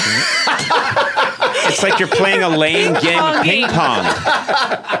 it's like you're playing a lame game of ping pong.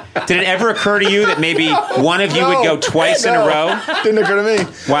 Did it ever occur to you that maybe one of you would go twice in a row? Didn't occur to me.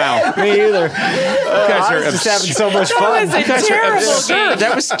 Wow. Me either. You guys are just having so much fun. That was a terrible game.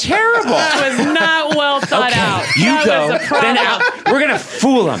 That was terrible. That was not well thought out. You that go, was a problem. then I'll. We're gonna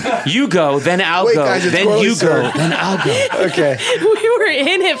fool him. You go, then I'll go. Guys, then you go, then I'll go. Okay. We were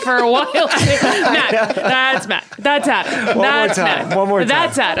in it for a while. Matt. That's Matt. That's Adam. That's Matt. One more time.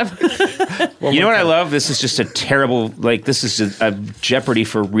 That's Adam. You know what I love? This is just a terrible. This is a Jeopardy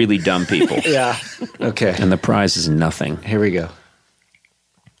for really dumb people. Yeah. Okay. And the prize is nothing. Here we go.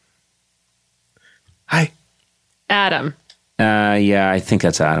 Hi. Adam. Yeah, I think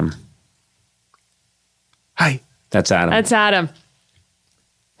that's Adam. Hi. That's Adam. That's Adam.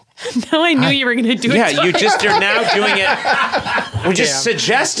 No, I knew you were going to do it. Yeah, you just are now doing it. We just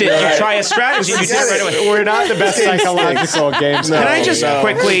suggested you try a strategy. You did it right away. We're not the best psychological games. Can I just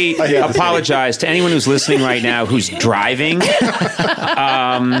quickly apologize to anyone who's listening right now who's driving?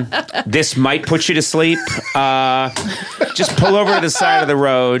 This might put you to sleep. Just pull over to the side of the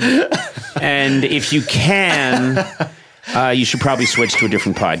road, and if you can, you should probably switch to a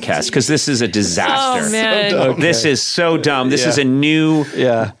different podcast because this is a disaster. Oh, man. Okay. This is so dumb. This is a new...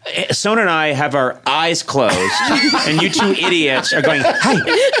 Yeah. Sona and I have our eyes closed, and you two idiots are going, hi,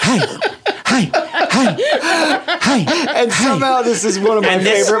 And somehow this is one of my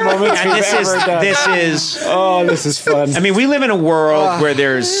favorite moments we've ever done. This is... Oh, this is fun. I mean, we live in a world where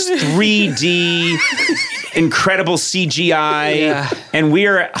there's 3D... incredible CGI, and we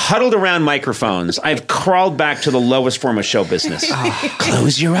are huddled around microphones. I've crawled back to the lowest form of show business.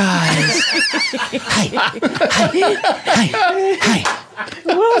 Close your eyes. Hi.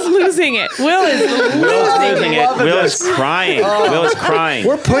 Will's losing it. Will is losing it. Will is crying. Will is crying.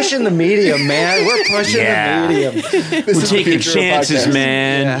 We're pushing the medium, man. We're pushing the medium. We're taking chances,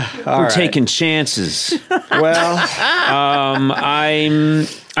 man. Yeah. We're taking chances. Well,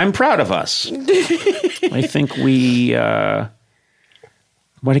 I'm proud of us. I think we... why'd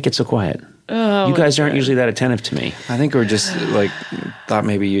it get so quiet? Oh, you guys aren't usually that attentive to me. I think we're just thought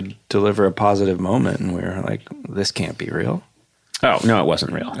maybe you'd deliver a positive moment, and we were like, this can't be real. Oh, no, it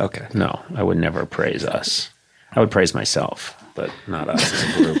wasn't real. Okay. No, I would never praise us. I would praise myself, but not us as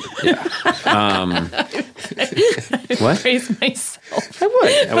a group. Yeah. What? Praise myself. I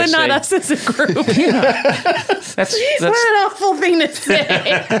would But not say, us as a group. That's What an awful thing to say.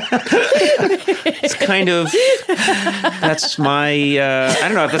 it's kind of, that's my, I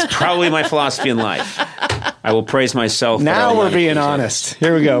don't know, that's probably my philosophy in life. I will praise myself. Now we're being honest.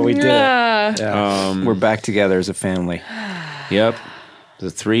 Here we go. We did it. Yeah. We're back together as a family. Yep. The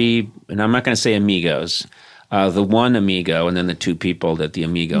three, and I'm not going to say amigos, the one amigo and then the two people that the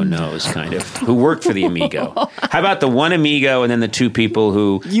amigo knows, kind of, who work for the amigo. How about the one amigo and then the two people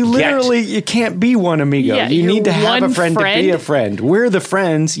who You can't be one amigo. Yeah, you need to have one a friend to be a friend. We're the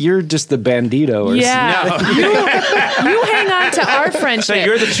friends. You're just the bandito. Or Yeah. You hang on to our friendship. So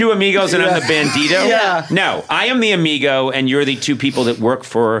you're the two amigos and I'm the bandito? Yeah. No, I am the amigo and you're the two people that work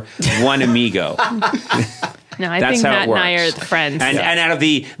for one amigo. No, I That's think how it Matt and I works. are the friends. And out of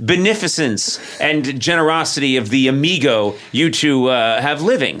the beneficence and generosity of the amigo, you two have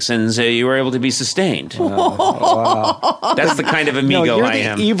livings, and so you were able to be sustained. Wow. That's the kind of No, amigo you're I the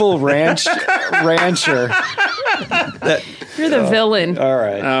am. evil rancher. You're the villain. All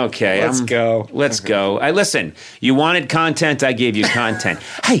right. Okay, Let's go. Let's go. Listen, you wanted content, I gave you content.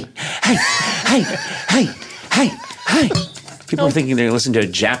 Hey. People are thinking they're listening to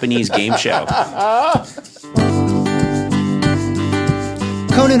a Japanese game show.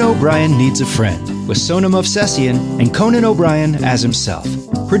 Conan O'Brien Needs a Friend, with Sonam Movsesian and Conan O'Brien as himself.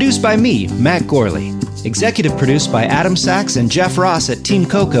 Produced by me, Matt Gorley. Executive produced by Adam Sachs and Jeff Ross at Team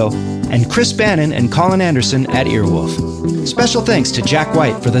Coco, and Chris Bannon and Colin Anderson at Earwolf. Special thanks to Jack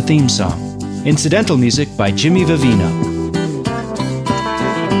White for the theme song. Incidental music by Jimmy Vivino.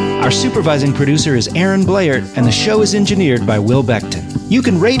 Our supervising producer is Aaron Blair, and the show is engineered by Will Beckton. You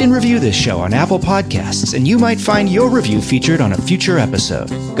can rate and review this show on Apple Podcasts, and you might find your review featured on a future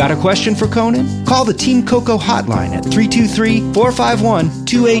episode. Got a question for Conan? Call the Team Coco hotline at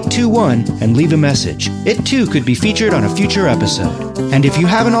 323-451-2821 and leave a message. It too could be featured on a future episode. And if you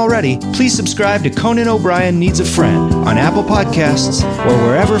haven't already, please subscribe to Conan O'Brien Needs a Friend on Apple Podcasts or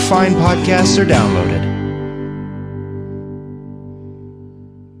wherever fine podcasts are downloaded.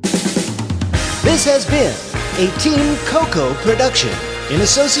 This has been a Team Coco production in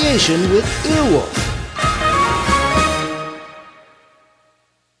association with Earwolf.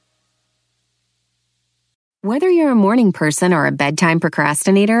 Whether you're a morning person or a bedtime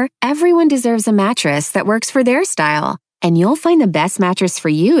procrastinator, everyone deserves a mattress that works for their style. And you'll find the best mattress for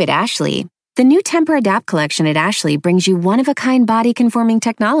you at Ashley. The new Temper-Adapt collection at Ashley brings you one-of-a-kind body-conforming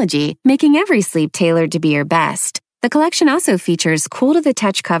technology, making every sleep tailored to be your best. The collection also features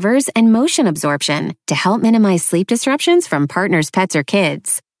cool-to-the-touch covers and motion absorption to help minimize sleep disruptions from partners, pets, or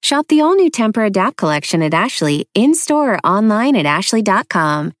kids. Shop the all-new Temper-Adapt collection at Ashley, in-store or online at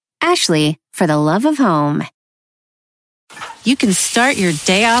ashley.com. Ashley, for the love of home. You can start your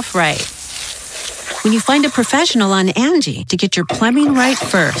day off right when you find a professional on Angie to get your plumbing right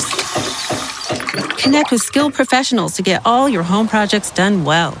first. Connect with skilled professionals to get all your home projects done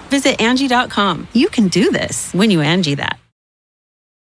well. Visit Angie.com. You can do this when you Angie that.